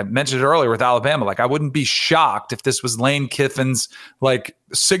surprised. Again, I mentioned it earlier with Alabama. Like, I wouldn't be shocked if this was Lane Kiffin's like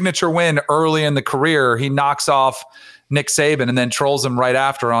signature win early in the career. He knocks off Nick Saban and then trolls him right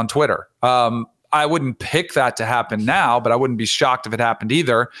after on Twitter. I wouldn't pick that to happen now, but I wouldn't be shocked if it happened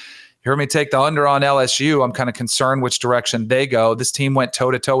either. You heard me take the under on LSU. I'm kind of concerned which direction they go. This team went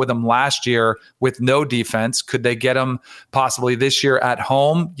toe-to-toe with them last year with no defense. Could they get them possibly this year at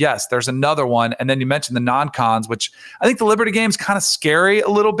home? Yes, there's another one. And then you mentioned the non-cons, which I think the Liberty game is kind of scary a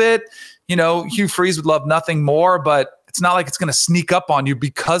little bit. You know, Hugh Freeze would love nothing more, but it's not like it's going to sneak up on you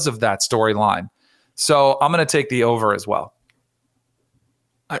because of that storyline. So I'm going to take the over as well.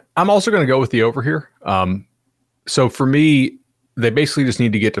 I'm also going to go with the over here. So for me, they basically just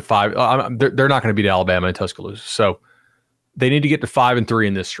need to get to 5. They're not going to beat Alabama in Tuscaloosa. So they need to get to 5-3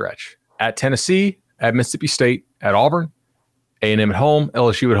 in this stretch. At Tennessee, at Mississippi State, at Auburn, A&M at home,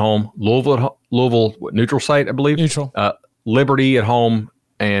 LSU at home, Louisville neutral site, I believe. Neutral. Liberty at home,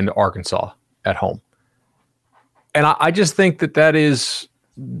 and Arkansas at home. And I just think that is,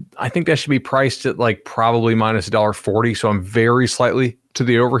 I think that should be priced at like probably minus $1.40. So I'm very slightly to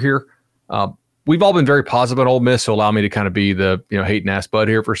the over here. We've all been very positive on Ole Miss, so allow me to kind of be the hating ass bud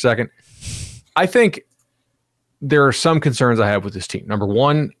here for a second. I think there are some concerns I have with this team. Number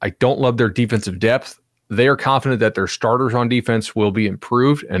one, I don't love their defensive depth. They are confident that their starters on defense will be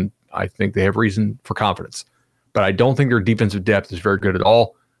improved, and I think they have reason for confidence. But I don't think their defensive depth is very good at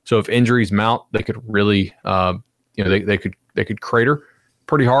all. So if injuries mount, they could really, they could crater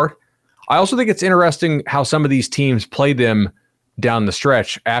pretty hard. I also think it's interesting how some of these teams play them down the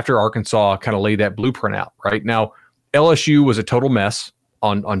stretch after Arkansas kind of laid that blueprint out. Right now, LSU was a total mess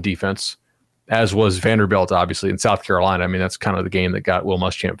on defense, as was Vanderbilt, obviously, in South Carolina. I mean, that's kind of the game that got Will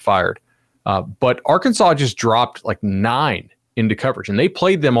Muschamp fired. But Arkansas just dropped like 9 into coverage, and they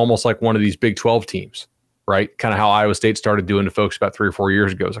played them almost like one of these Big 12 teams, right? Kind of how Iowa State started doing to folks about 3 or 4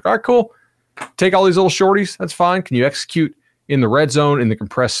 years ago. It's like, all right, cool. Take all these little shorties. That's fine. Can you execute in the red zone, in the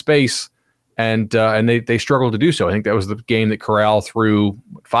compressed space? And they struggled to do so. I think that was the game that Corral threw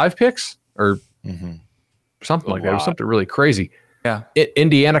 5 picks or something like that. It was something really crazy. Yeah.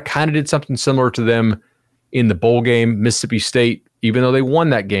 Indiana kind of did something similar to them in the bowl game. Mississippi State, even though they won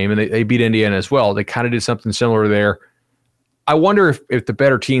that game and they beat Indiana as well, they kind of did something similar there. I wonder if the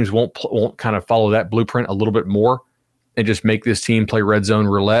better teams won't kind of follow that blueprint a little bit more and just make this team play red zone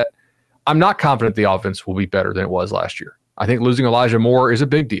roulette. I'm not confident the offense will be better than it was last year. I think losing Elijah Moore is a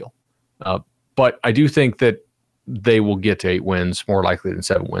big deal. But I do think that they will get to 8 wins, more likely than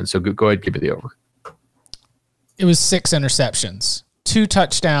 7 wins. So go ahead, give me the over. It was 6 interceptions, 2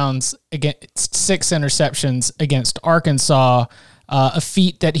 touchdowns against 6 interceptions against Arkansas, a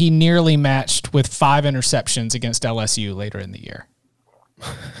feat that he nearly matched with 5 interceptions against LSU later in the year.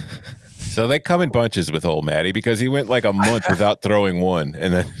 So they come in bunches with old Matty because he went like a month without throwing one.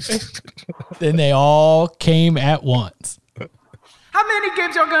 And then they all came at once. How many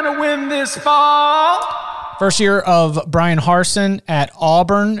games y'all gonna win this fall? First year of Brian Harsin at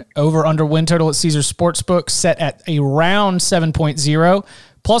Auburn, over under win total at Caesars Sportsbook set at around 7.0,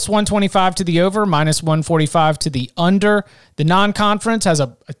 plus 125 to the over, minus 145 to the under. The non-conference has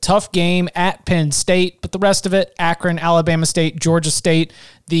a tough game at Penn State, but the rest of it, Akron, Alabama State, Georgia State.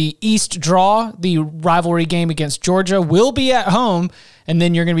 The East draw, the rivalry game against Georgia, will be at home, and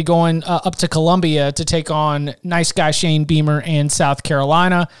then you're going to be going up to Columbia to take on nice guy Shane Beamer and South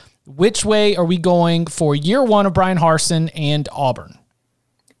Carolina. Which way are we going for year one of Brian Harsin and Auburn?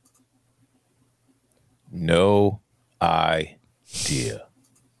 No idea.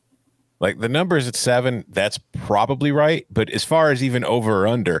 Like the numbers at 7, that's probably right. But as far as even over or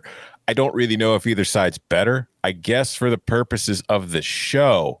under, I don't really know if either side's better. I guess for the purposes of the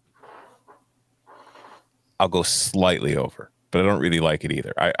show, I'll go slightly over. But I don't really like it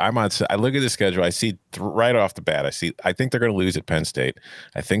either. I look at the schedule. I see right off the bat. I think they're going to lose at Penn State.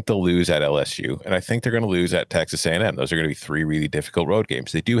 I think they'll lose at LSU, and I think they're going to lose at Texas A&M. Those are going to be 3 really difficult road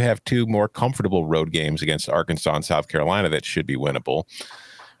games. They do have 2 more comfortable road games against Arkansas and South Carolina that should be winnable.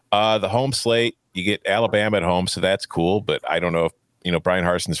 The home slate, you get Alabama at home, so that's cool. But I don't know if Brian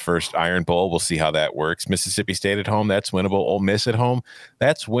Harsin's first Iron Bowl. We'll see how that works. Mississippi State at home, that's winnable. Ole Miss at home,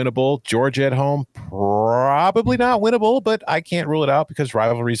 that's winnable. Georgia at home, probably not winnable, but I can't rule it out because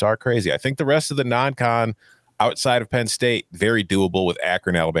rivalries are crazy. I think the rest of the non-con outside of Penn State, very doable with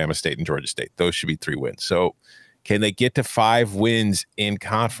Akron, Alabama State, and Georgia State. Those should be 3 wins. So can they get to 5 wins in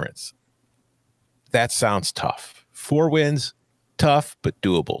conference? That sounds tough. 4 wins, tough, but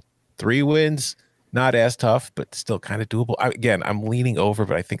doable. 3 wins, not as tough, but still kind of doable. I'm leaning over,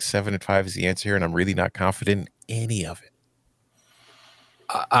 but I think 7-5 is the answer here, and I'm really not confident in any of it.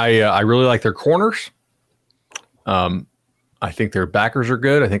 I really like their corners. I think their backers are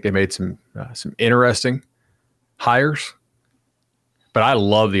good. I think they made some interesting hires, but I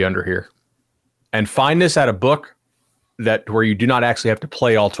love the under here. And find this at a book where you do not actually have to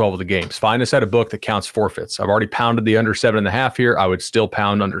play all 12 of the games. Find this at a book that counts forfeits. I've already pounded the under 7.5 here. I would still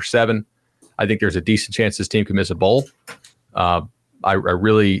pound under 7. I think there's a decent chance this team can miss a bowl. I'm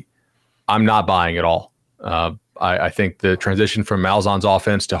not buying at all. I think the transition from Malzahn's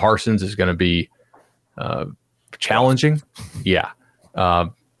offense to Harsin's is going to be challenging. Yeah.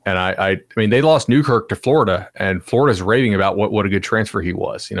 And I mean, they lost Newkirk to Florida, and Florida's raving about what a good transfer he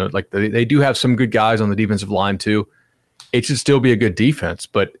was. Like they do have some good guys on the defensive line too. It should still be a good defense,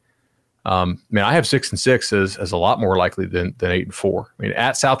 but I have 6-6 as a lot more likely than 8-4. I mean,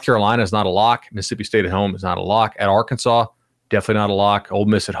 at South Carolina is not a lock. Mississippi State at home is not a lock. At Arkansas, definitely not a lock. Ole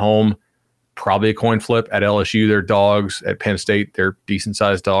Miss at home, probably a coin flip. At LSU, they're dogs. At Penn State, they're decent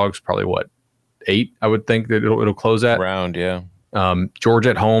sized dogs. Probably 8? I would think that it'll close at. Round, yeah.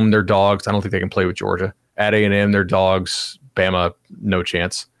 Georgia at home, they're dogs. I don't think they can play with Georgia. At A&M, they're dogs. Bama, no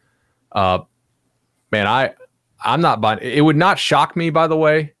chance. I'm not buying. It would not shock me, by the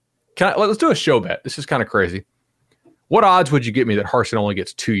way. Let's do a show bet. This is kind of crazy. What odds would you get me that Harsin only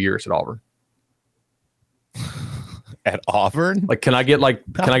gets 2 years at Auburn? At Auburn? Like, can I get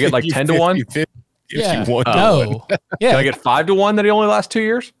 10 to 1? Yeah. No. Yeah. Can I get 5 to 1 that he only lasts 2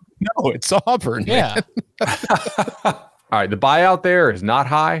 years? No, it's Auburn. Yeah. All right. The buyout there is not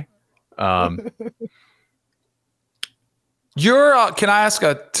high. Can I ask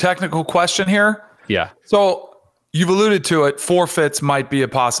a technical question here? Yeah. So you've alluded to it. Forfeits might be a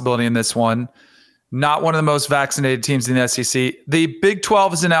possibility in this one. Not one of the most vaccinated teams in the SEC. The Big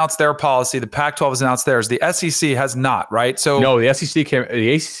 12 has announced their policy. The Pac-12 has announced theirs. The SEC has not, right? So no, the ACC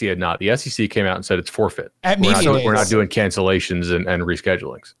had not. The SEC came out and said it's forfeit. We're not doing cancellations and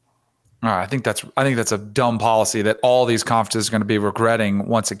reschedulings. All right, I think that's a dumb policy that all these conferences are going to be regretting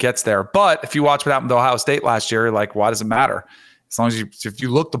once it gets there. But if you watch what happened to Ohio State last year, like, why does it matter? As long as if you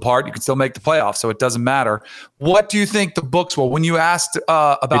look the part, you can still make the playoffs, so it doesn't matter. What do you think the books will? When you asked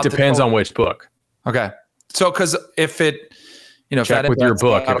about, it depends on which book. Okay, so because if it, check with your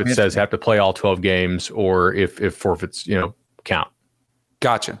book if it says have to play all 12 games or if forfeits, count.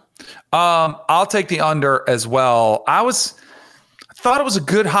 Gotcha. I'll take the under as well. I thought it was a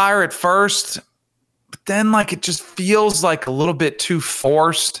good hire at first, but then it just feels like a little bit too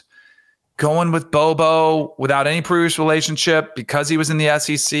forced. Going with Bobo without any previous relationship because he was in the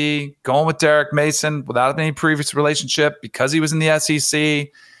SEC. Going with Derek Mason without any previous relationship because he was in the SEC.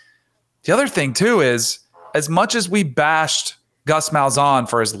 The other thing, too, is as much as we bashed Gus Malzahn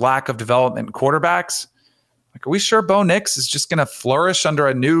for his lack of development in quarterbacks, are we sure Bo Nix is just going to flourish under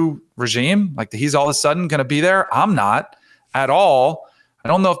a new regime? He's all of a sudden going to be there? I'm not at all. I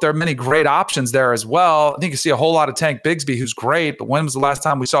don't know if there are many great options there as well. I think you see a whole lot of Tank Bigsby, who's great, but when was the last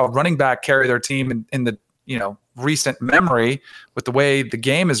time we saw a running back carry their team in the recent memory with the way the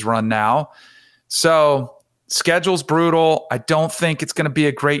game is run now? So Schedule's brutal. I don't think it's going to be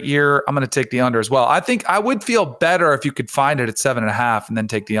a great year. I'm going to take the under as well. I think I would feel better if you could find it at 7.5 and then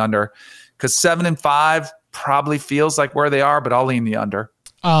take the under, because 7-5 probably feels like where they are, but I'll lean the under.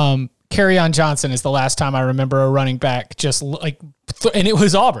 Kerryon Johnson is the last time I remember a running back just like, and it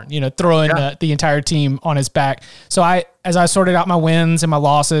was Auburn, throwing the entire team on his back. So as I sorted out my wins and my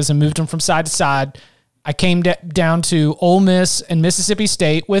losses and moved them from side to side, I came down to Ole Miss and Mississippi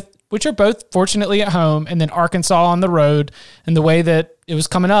State, which are both fortunately at home, and then Arkansas on the road. And the way that it was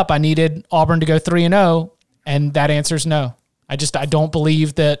coming up, I needed Auburn to go 3-0, and that answer's no. I don't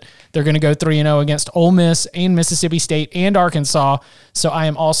believe that they're going to go 3-0 against Ole Miss and Mississippi State and Arkansas. So I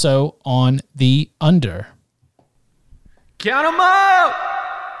am also on the under. Count them out!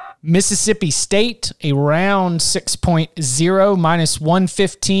 Mississippi State, around 6.0, minus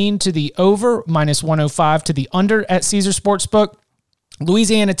 115 to the over, minus 105 to the under at Caesar Sportsbook.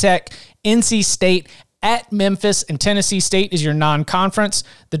 Louisiana Tech, NC State, at Memphis, and Tennessee State is your non-conference.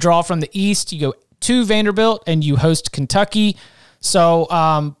 The draw from the East, you go to Vanderbilt, and you host Kentucky.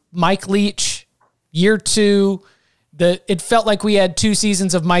 So Mike Leach, year 2, it felt like we had 2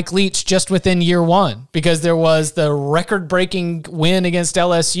 seasons of Mike Leach just within year 1, because there was the record-breaking win against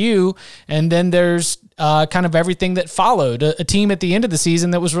LSU, and then there's kind of everything that followed. A team at the end of the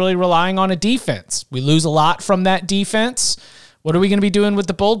season that was really relying on a defense. We lose a lot from that defense. What are we going to be doing with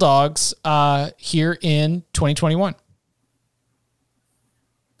the Bulldogs here in 2021?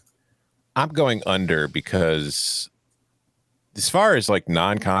 I'm going under, because as far as like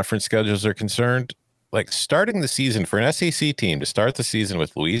non-conference schedules are concerned, like starting the season for an SEC team to start the season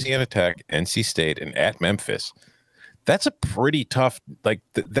with Louisiana Tech, NC State, and at Memphis, that's a pretty tough,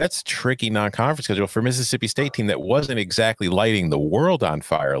 that's tricky non-conference schedule for Mississippi State team that wasn't exactly lighting the world on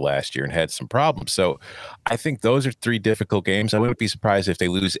fire last year and had some problems. So I think those are 3 difficult games. I wouldn't be surprised if they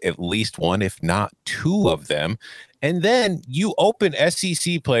lose at least 1, if not 2 of them. And then you open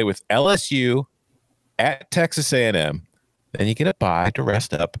SEC play with LSU at Texas A&M. Then you get a bye to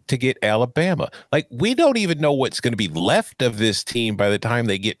rest up to get Alabama. Like, we don't even know what's going to be left of this team by the time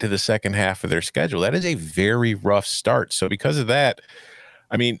they get to the second half of their schedule. That is a very rough start. So because of that,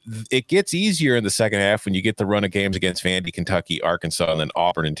 I mean, it gets easier in the second half when you get the run of games against Vandy, Kentucky, Arkansas, and then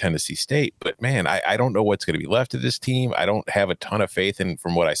Auburn and Tennessee State. But man, I don't know what's going to be left of this team. I don't have a ton of faith in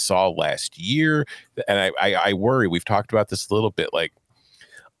from what I saw last year. And I worry, we've talked about this a little bit, like,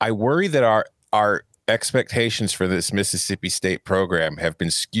 I worry that our expectations for this Mississippi State program have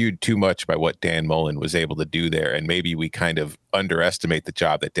been skewed too much by what Dan Mullen was able to do there. And maybe we kind of underestimate the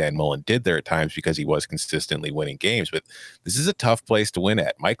job that Dan Mullen did there at times, because he was consistently winning games. But this is a tough place to win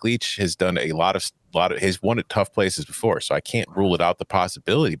at. Mike Leach has done a lot of has won at tough places before, so I can't rule it out the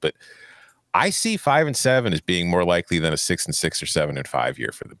possibility. But I see 5-7 as being more likely than a 6-6 or 7-5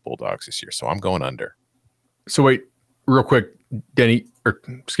 year for the Bulldogs this year. So I'm going under. So wait, real quick, Denny, or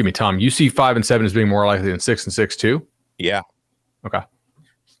excuse me, Tom, you see 5-7 as being more likely than 6-6 too? Yeah. Okay.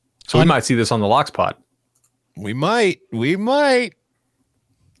 So we might see this on the Locks pod. We might.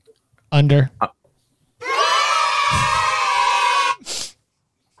 Under.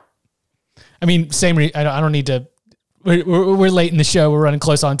 I mean, same. I don't need to. We're late in the show. We're running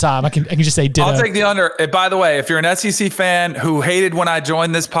close on time. I can just say ditto. I'll take the under. And by the way, if you're an SEC fan who hated when I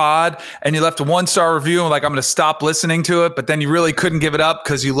joined this pod and you left a 1-star review and like, I'm going to stop listening to it, but then you really couldn't give it up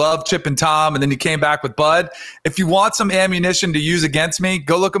because you love Chip and Tom, and then you came back with Bud. If you want some ammunition to use against me,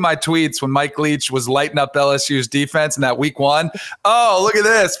 go look at my tweets when Mike Leach was lighting up LSU's defense in that week 1. Oh, look at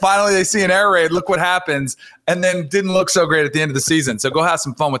this. Finally, they see an air raid. Look what happens. And then didn't look so great at the end of the season. So go have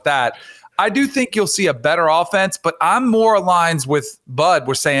some fun with that. I do think you'll see a better offense, but I'm more aligned with Bud.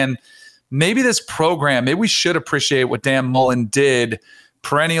 We're saying maybe this program, maybe we should appreciate what Dan Mullen did,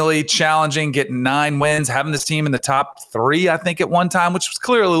 perennially challenging, getting 9 wins, having this team in the top 3, I think, at one time, which was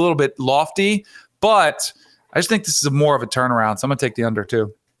clearly a little bit lofty. But I just think this is more of a turnaround, so I'm going to take the under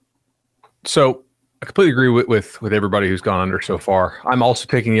too. So I completely agree with everybody who's gone under so far. I'm also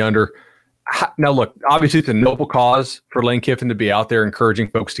taking the under. Now, look, obviously it's a noble cause for Lane Kiffin to be out there encouraging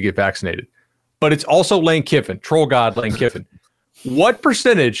folks to get vaccinated. But it's also Lane Kiffin, troll god Lane Kiffin. What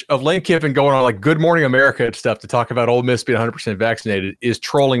percentage of Lane Kiffin going on like Good Morning America and stuff to talk about Ole Miss being 100% vaccinated is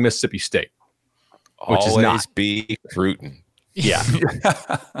trolling Mississippi State? Which Always is not. Be recruiting. Yeah.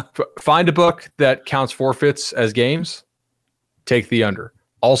 Find a book that counts forfeits as games. Take the under.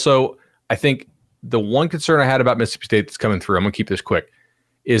 Also, I think the one concern I had about Mississippi State that's coming through, I'm going to keep this quick,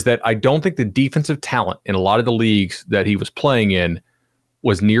 is that I don't think the defensive talent in a lot of the leagues that he was playing in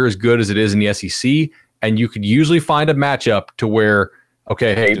was near as good as it is in the SEC. And you could usually find a matchup to where,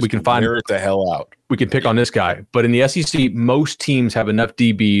 okay, hey, we can find the hell out. We can pick on this guy. But in the SEC, most teams have enough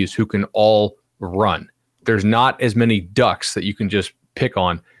DBs who can all run. There's not as many ducks that you can just pick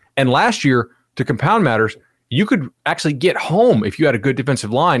on. And last year, to compound matters, you could actually get home if you had a good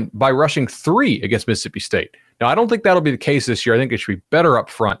defensive line by rushing 3 against Mississippi State. Now, I don't think that'll be the case this year. I think it should be better up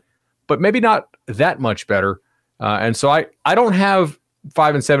front, but maybe not that much better. And so I don't have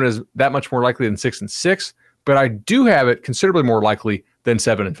 5-7 as that much more likely than 6-6, but I do have it considerably more likely than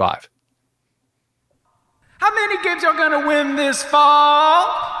 7-5. How many games y'all gonna win this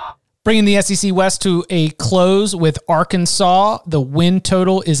fall? Bringing the SEC West to a close with Arkansas. The win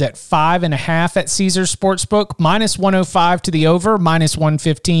total is at 5.5 at Caesars Sportsbook, -105 to the over,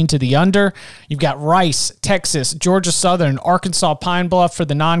 -115 to the under. You've got Rice, Texas, Georgia Southern, Arkansas Pine Bluff for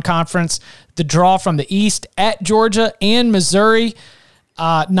the non-conference. The draw from the East at Georgia and Missouri.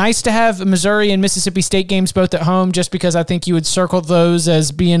 Nice to have Missouri and Mississippi State games both at home, just because I think you would circle those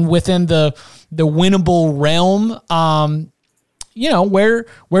as being within the winnable realm.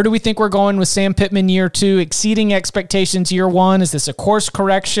 Where do we think we're going with Sam Pittman year 2, exceeding expectations year 1? Is this a course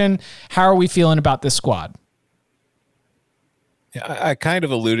correction? How are we feeling about this squad? Yeah, I kind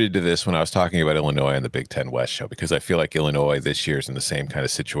of alluded to this when I was talking about Illinois on the Big Ten West show, because I feel like Illinois this year is in the same kind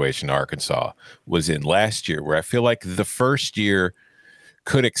of situation Arkansas was in last year, where I feel like the first year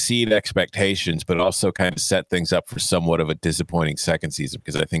could exceed expectations, but also kind of set things up for somewhat of a disappointing second season,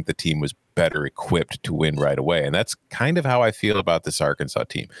 because I think the team was better equipped to win right away. And that's kind of how I feel about this Arkansas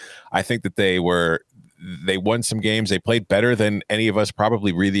team. I think that they won some games. They played better than any of us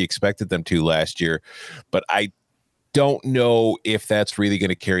probably really expected them to last year, but I don't know if that's really going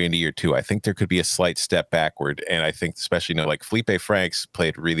to carry into year 2. I think there could be a slight step backward. And I think especially, like Felipe Franks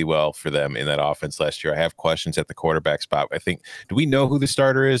played really well for them in that offense last year. I have questions at the quarterback spot. Do we know who the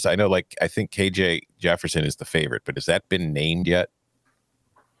starter is? I think KJ Jefferson is the favorite, but has that been named yet?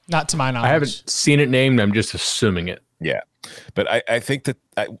 Not to my knowledge. I haven't seen it named. I'm just assuming it. Yeah. But I think that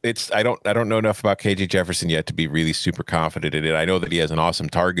I don't know enough about KJ Jefferson yet to be really super confident in it. I know that he has an awesome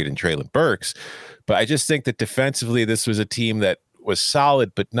target in Treylon Burks, but I just think that defensively, this was a team that was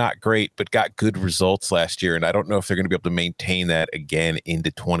solid, but not great, but got good results last year. And I don't know if they're going to be able to maintain that again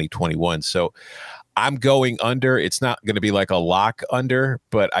into 2021. So I'm going under. It's not going to be like a lock under,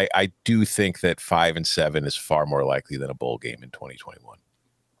 but I do think that 5-7 is far more likely than a bowl game in 2021.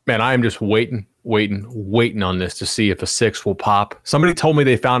 Man, I am just waiting on this to see if a 6 will pop. Somebody told me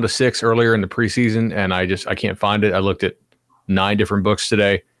they found a 6 earlier in the preseason, and I can't find it. I looked at 9 different books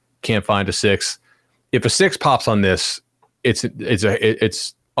today, can't find a 6. If a 6 pops on this, it's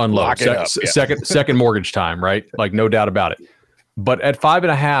unload. Second mortgage time, right? Like, no doubt about it. But at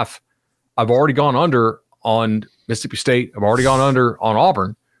 5.5, I've already gone under on Mississippi State. I've already gone under on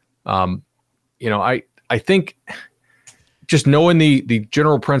Auburn. I think just knowing the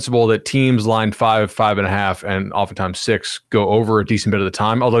general principle that teams line 5, 5.5, and oftentimes 6 go over a decent bit of the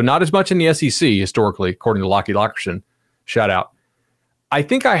time, although not as much in the SEC historically, according to Lockie Lockerson. Shout out. I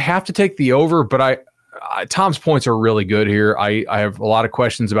think I have to take the over, but Tom's points are really good here. I have a lot of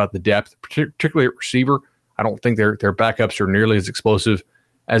questions about the depth, particularly at receiver. I don't think their backups are nearly as explosive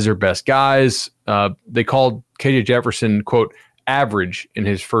as their best guys. They called KJ Jefferson, quote, average in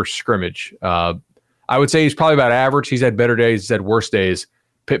his first scrimmage. I would say he's probably about average. He's had better days, he's had worse days,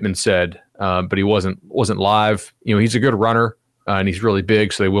 Pittman said, but he wasn't live. He's a good runner, and he's really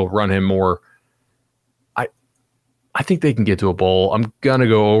big, so they will run him more. I think they can get to a bowl. I'm going to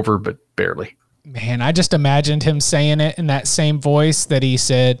go over, but barely. Man, I just imagined him saying it in that same voice that he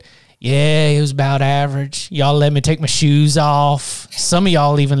said, yeah, it was about average. Y'all let me take my shoes off. Some of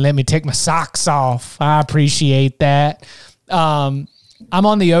y'all even let me take my socks off. I appreciate that. I'm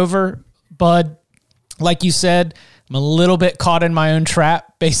on the over, Bud. Like you said, I'm a little bit caught in my own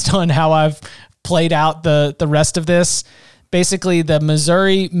trap based on how I've played out the rest of this. Basically, the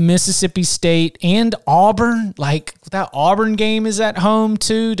Missouri, Mississippi State, and Auburn, like that Auburn game is at home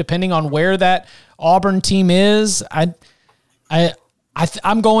too, depending on where that Auburn team is. I'm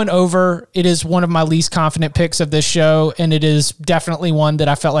going over. It is one of my least confident picks of this show, and it is definitely one that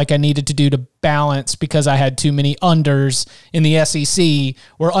I felt like I needed to do to balance because I had too many unders in the SEC,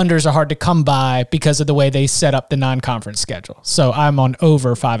 where unders are hard to come by because of the way they set up the non-conference schedule. So I'm on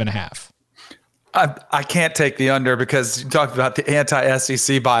over 5.5. I can't take the under because you talked about the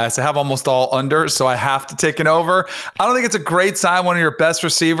anti-SEC bias. I have almost all unders, so I have to take an over. I don't think it's a great sign. One of your best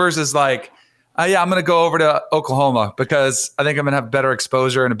receivers is like, I'm going to go over to Oklahoma because I think I'm going to have better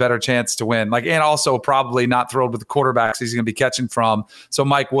exposure and a better chance to win. And also probably not thrilled with the quarterbacks he's going to be catching from. So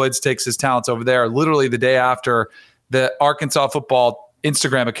Mike Woods takes his talents over there. Literally the day after, the Arkansas football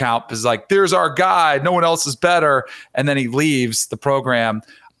Instagram account is like, there's our guy. No one else is better. And then he leaves the program.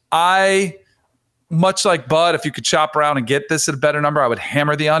 I much like Bud, if you could shop around and get this at a better number, I would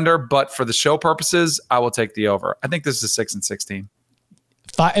hammer the under. But for the show purposes, I will take the over. I think this is 6-16.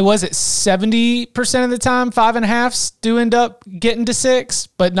 It was it 70% of the time, 5.5s do end up getting to 6,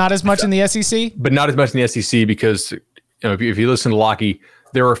 but not as much in the SEC. But not as much in the SEC because if you listen to Lockie,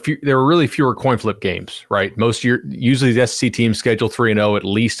 there are really fewer coin flip games, right? Usually the SEC teams schedule 3-0 at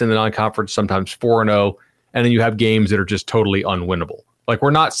least in the non-conference, sometimes 4-0, and then you have games that are just totally unwinnable. Like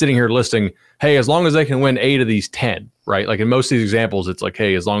we're not sitting here listing, hey, as long as they can win 8 of these 10, right? Like in most of these examples, it's like,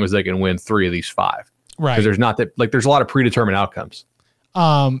 hey, as long as they can win 3 of these 5, right? Because there's a lot of predetermined outcomes.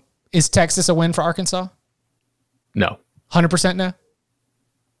 Is Texas a win for Arkansas? No. 100% no?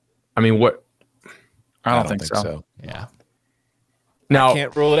 I mean, what? I don't think so. Yeah. Now,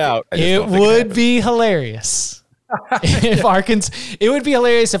 Can't rule it out. It would be hilarious if Arkansas. It would be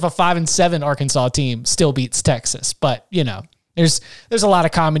hilarious if a 5-7 Arkansas team still beats Texas. But there's a lot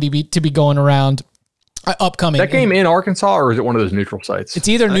of comedy to be going around. Upcoming that game in Arkansas, or is it one of those neutral sites? It's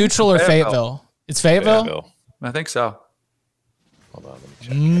either neutral or Fayetteville. It's Fayetteville. I think so. Hold on,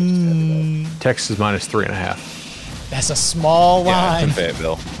 let me check. Texas minus 3.5. That's a small line. Yeah, it's in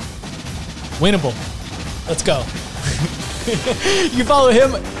Fayetteville. Winnable. Let's go. You can follow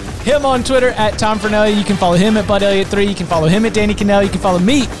him on Twitter at Tom Fornelli. You can follow him at Bud Elliott 3. You can follow him at Danny Cannell. You can follow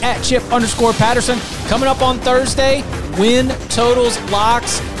me at Chip_Patterson. Coming up on Thursday, win totals,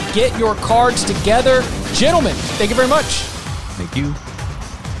 locks. Get your cards together. Gentlemen, thank you very much. Thank you.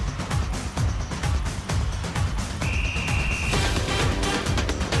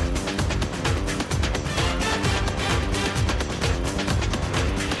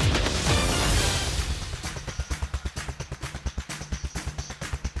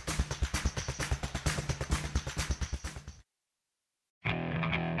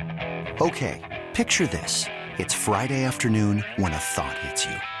 Okay, picture this. It's Friday afternoon when a thought hits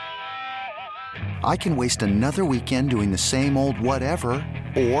you. I can waste another weekend doing the same old whatever,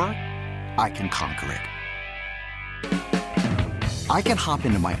 or I can conquer it. I can hop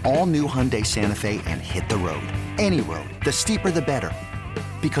into my all-new Hyundai Santa Fe and hit the road. Any road. The steeper, the better.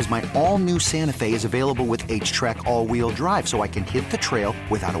 Because my all-new Santa Fe is available with H-Track all-wheel drive, so I can hit the trail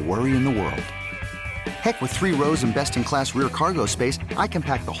without a worry in the world. Heck, with 3 rows and best-in-class rear cargo space, I can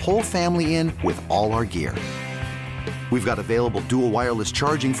pack the whole family in with all our gear. We've got available dual wireless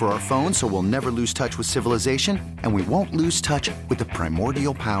charging for our phones, so we'll never lose touch with civilization, and we won't lose touch with the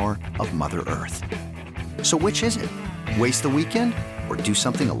primordial power of Mother Earth. So which is it? Waste the weekend or do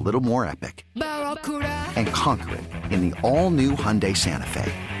something a little more epic? And conquer it in the all-new Hyundai Santa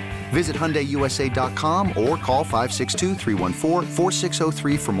Fe. Visit HyundaiUSA.com or call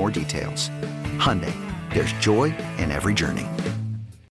 562-314-4603 for more details. Hyundai, there's joy in every journey.